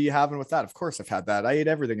 Yeah. What are you having with that? Of course I've had that. I ate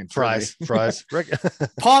everything in fries. Pommes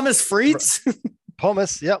frites.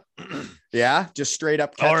 Pommes, yep. Yeah, just straight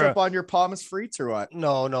up ketchup on your pommes frites or what?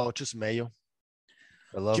 No, just mayo.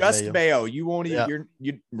 I love just mayo. You won't eat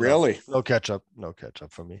you really? No ketchup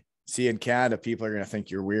for me. See, in Canada, people are gonna think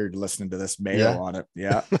you're weird listening to this mayo on it.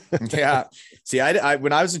 Yeah. Yeah. See, I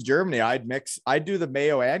when I was in Germany, I'd do the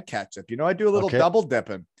mayo and ketchup. I do a little double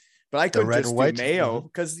dipping. But I couldn't just do mayo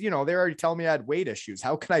because, they're already telling me I had weight issues.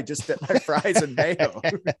 How can I just dip my fries in mayo?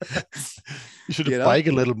 You should have biked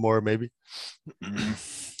a little more, maybe.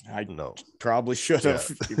 I probably should have.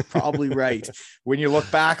 Yeah. You're probably right. When you look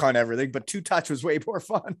back on everything, but 2-touch was way more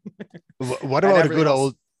fun. What about a good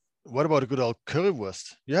old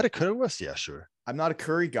currywurst? You had a currywurst? Yeah, sure. I'm not a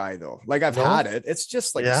curry guy though. Like I've had it. It's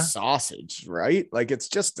just like a sausage, right? Like it's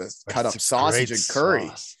just a cut up sausage and curry.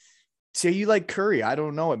 Sauce. So you like curry? I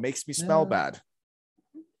don't know. It makes me smell bad.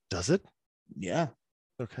 Does it? Yeah.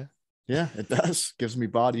 Okay. Yeah, it does. Gives me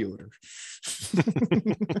body odor.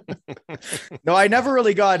 No, I never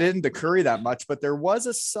really got into curry that much, but there was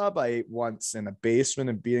a sub I ate once in a basement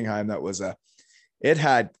in Bietigheim that it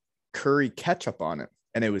had curry ketchup on it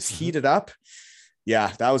and it was heated up.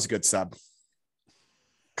 Yeah, that was a good sub.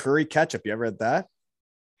 Curry ketchup. You ever had that?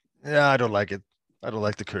 Yeah, I don't like it. I don't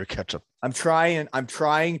like the curry ketchup. I'm trying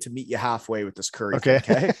to meet you halfway with this curry. Okay.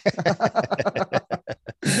 Thing, okay?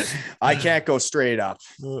 I can't go straight up.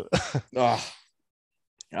 But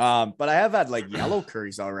I have had like yellow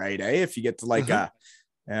curries, all right. If you get to like a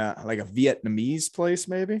Vietnamese place,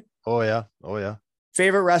 maybe. Oh yeah.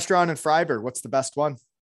 Favorite restaurant in Freiburg? What's the best one?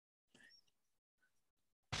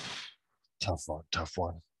 Tough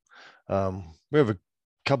one. We have a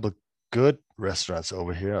couple of good restaurants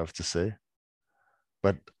over here, I have to say.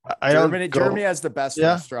 But Germany has the best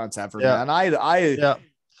restaurants ever, man.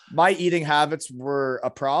 My eating habits were a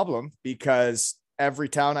problem because every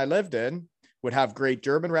town I lived in would have great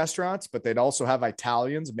German restaurants, but they'd also have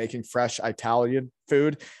Italians making fresh Italian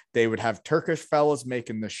food. They would have Turkish fellas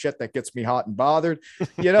making the shit that gets me hot and bothered.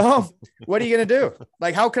 What are you going to do?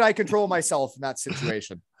 Like, how can I control myself in that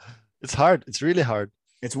situation? It's hard. It's really hard.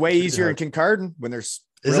 It's way easier in Kincardine when there's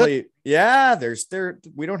we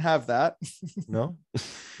don't have that. No.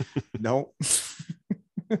 No.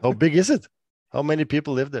 How big is it? How many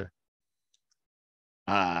people live there?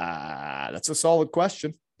 That's a solid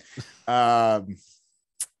question. Could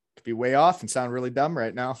be way off and sound really dumb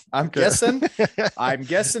right now. I'm guessing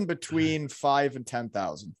between 5,000 and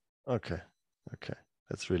 10,000. Okay.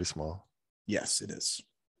 That's really small. Yes, it is.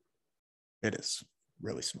 It is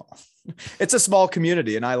really small. It's a small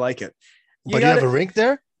community and I like it. You have a rink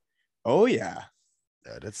there? Oh yeah.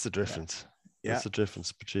 Yeah, that's the difference. Yeah. That's the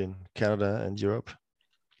difference between Canada and Europe.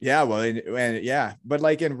 Yeah, well, but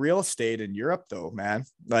like in real estate in Europe though, man,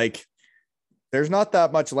 like there's not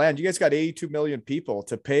that much land. You guys got 82 million people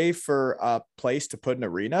to pay for a place to put an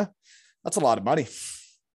arena. That's a lot of money.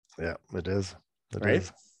 Yeah, it is. It right?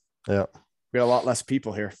 is. Yeah. We got a lot less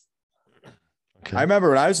people here. Okay. I remember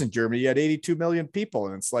when I was in Germany, you had 82 million people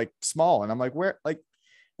and it's like small. And I'm like, where, like,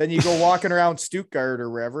 then you go walking around Stuttgart or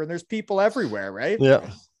wherever, and there's people everywhere, right? Yeah.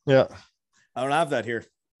 Yeah. I don't have that here.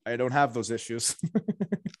 I don't have those issues.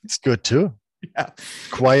 It's good too. Yeah.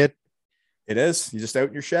 Quiet. It is. You just out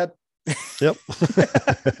in your shed. Yep.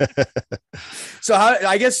 So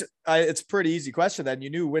I guess it's a pretty easy question then. You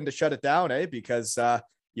knew when to shut it down, because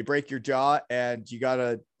you break your jaw and you got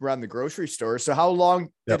to run the grocery store. So how long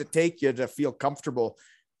did it take you to feel comfortable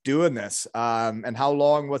doing this? And how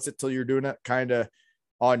long was it till you're doing it kind of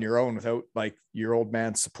on your own without like your old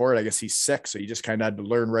man's support? I guess he's sick, so you just kind of had to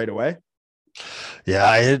learn right away. Yeah,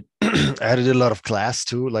 I had a lot of class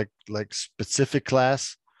too, like specific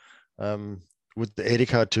class with the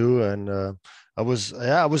Edeka too, and I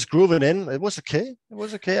I was grooving in. It was okay.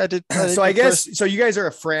 I did So I the guess first- so. You guys are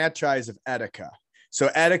a franchise of Etika. So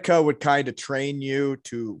Etika would kind of train you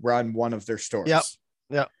to run one of their stores.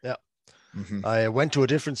 yeah. Mhm. I went to a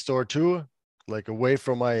different store too, like away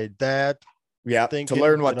from my dad. Yeah, to Thinking,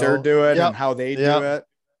 learn what you they're know, doing yeah, and how they do yeah. it.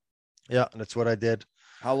 Yeah, that's what I did.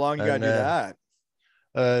 How long you gotta And, do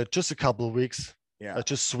that? Just a couple of weeks. Yeah. I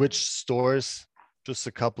just switched stores just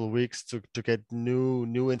a couple of weeks to get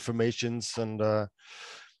new informations, and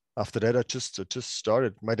after that I just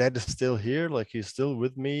started. My dad is still here, like he's still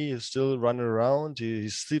with me, he's still running around. He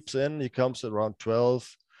sleeps in, he comes around 12,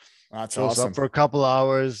 That's shows awesome. up for a couple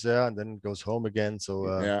hours, and then goes home again.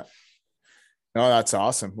 So Yeah. No, that's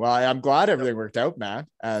awesome. Well, I'm glad everything worked out, man.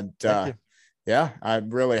 And thank you. yeah, I'm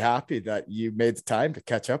really happy that you made the time to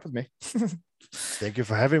catch up with me. Thank you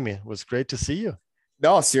for having me. It was great to see you.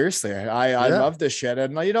 No, seriously, I Yeah. love this shit,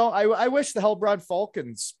 and you know, I wish the Hellbrand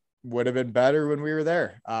Falcons would have been better when we were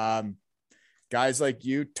there. Guys like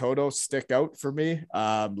you, Toto, stick out for me.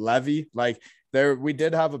 Levy, like there, we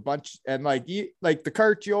did have a bunch, and like the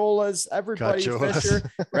Cartiolas, everybody, Cartiolas.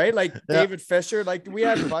 Fisher, right? Like Yeah. David Fisher, like we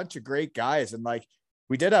had a bunch of great guys, and like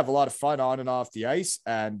we did have a lot of fun on and off the ice,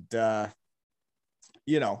 and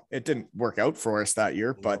you know, it didn't work out for us that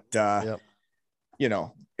year, but Yep. you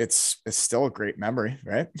know, it's still a great memory,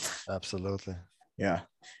 right? Absolutely. Yeah.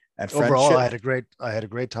 And Overall, friendship. I had a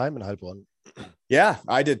great time in Heilbronn. Yeah,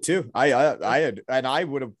 I did too. I had, and I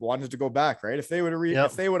would have wanted to go back, right? If they would have Yep.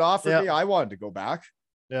 if they would offer Yep. me, I wanted to go back.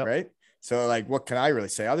 Yep. Right. So like, what can I really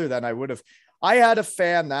say other than I had a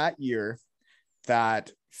fan that year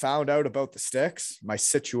that found out about the sticks, my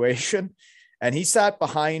situation, and he sat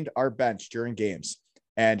behind our bench during games,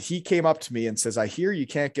 and he came up to me and says, "I hear you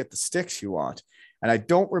can't get the sticks you want." And I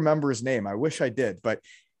don't remember his name. I wish I did, but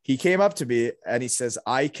he came up to me and he says,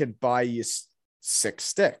 "I can buy you 6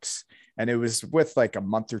 sticks." And it was with like a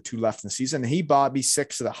month or two left in the season. And he bought me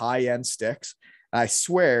 6 of the high end sticks. And I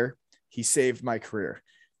swear he saved my career,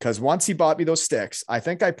 because once he bought me those sticks, I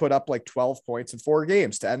think I put up like 12 points in 4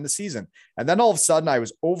 games to end the season. And then all of a sudden I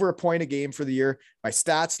was over a point a game for the year. My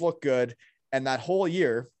stats looked good. And that whole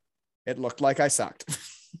year it looked like I sucked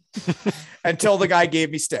until the guy gave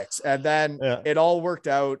me sticks. And then it all worked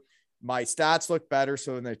out. My stats look better.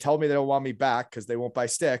 So when they tell me they don't want me back because they won't buy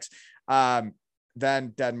sticks, then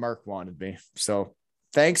Denmark wanted me. So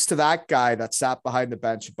thanks to that guy that sat behind the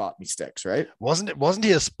bench and bought me sticks, right? Wasn't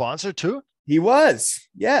he a sponsor too? He was.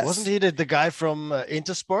 Yes. Wasn't he the guy from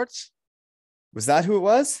Intersports? Was that who it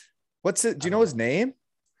was? What's it? Do you know his name?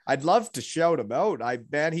 I'd love to shout him out.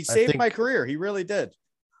 He saved my career. He really did.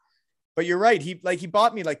 But you're right. He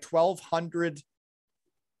bought me like 1,200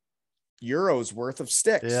 euros worth of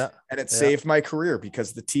sticks. Yeah. And it saved my career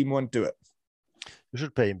because the team wouldn't do it. You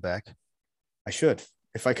should pay him back. I should.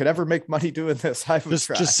 If I could ever make money doing this, I would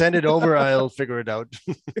try. Just send it over. I'll figure it out.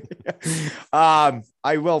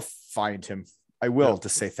 I will find him. I will to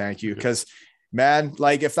say thank you, because man,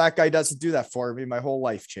 like if that guy doesn't do that for me, my whole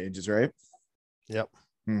life changes, right? Yep.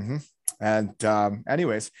 Mm-hmm. And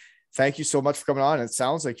anyways, thank you so much for coming on. It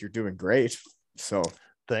sounds like you're doing great. So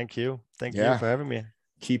thank you for having me.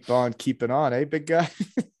 Keep on keeping on, eh, big guy?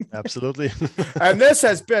 Absolutely. And this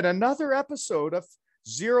has been another episode of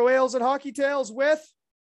Zero Ales and Hockey Tales with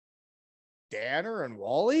Danner and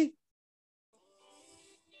Wally.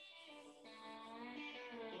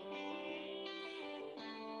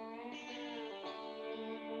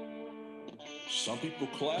 Some people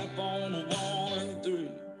clap on a 1 and 3.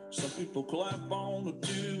 Some people clap on a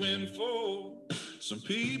 2 and 4. Some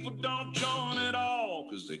people don't join at all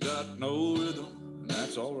because they got no rhythm, and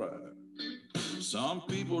that's all right. Some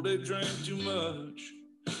people, they drink too much.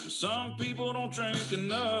 Some people don't drink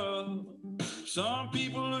enough. Some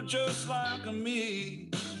people are just like me.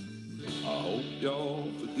 I hope y'all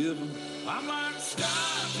forgive them. I'm like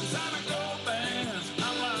stars inside a gold bands.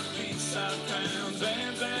 I'm like peace out towns and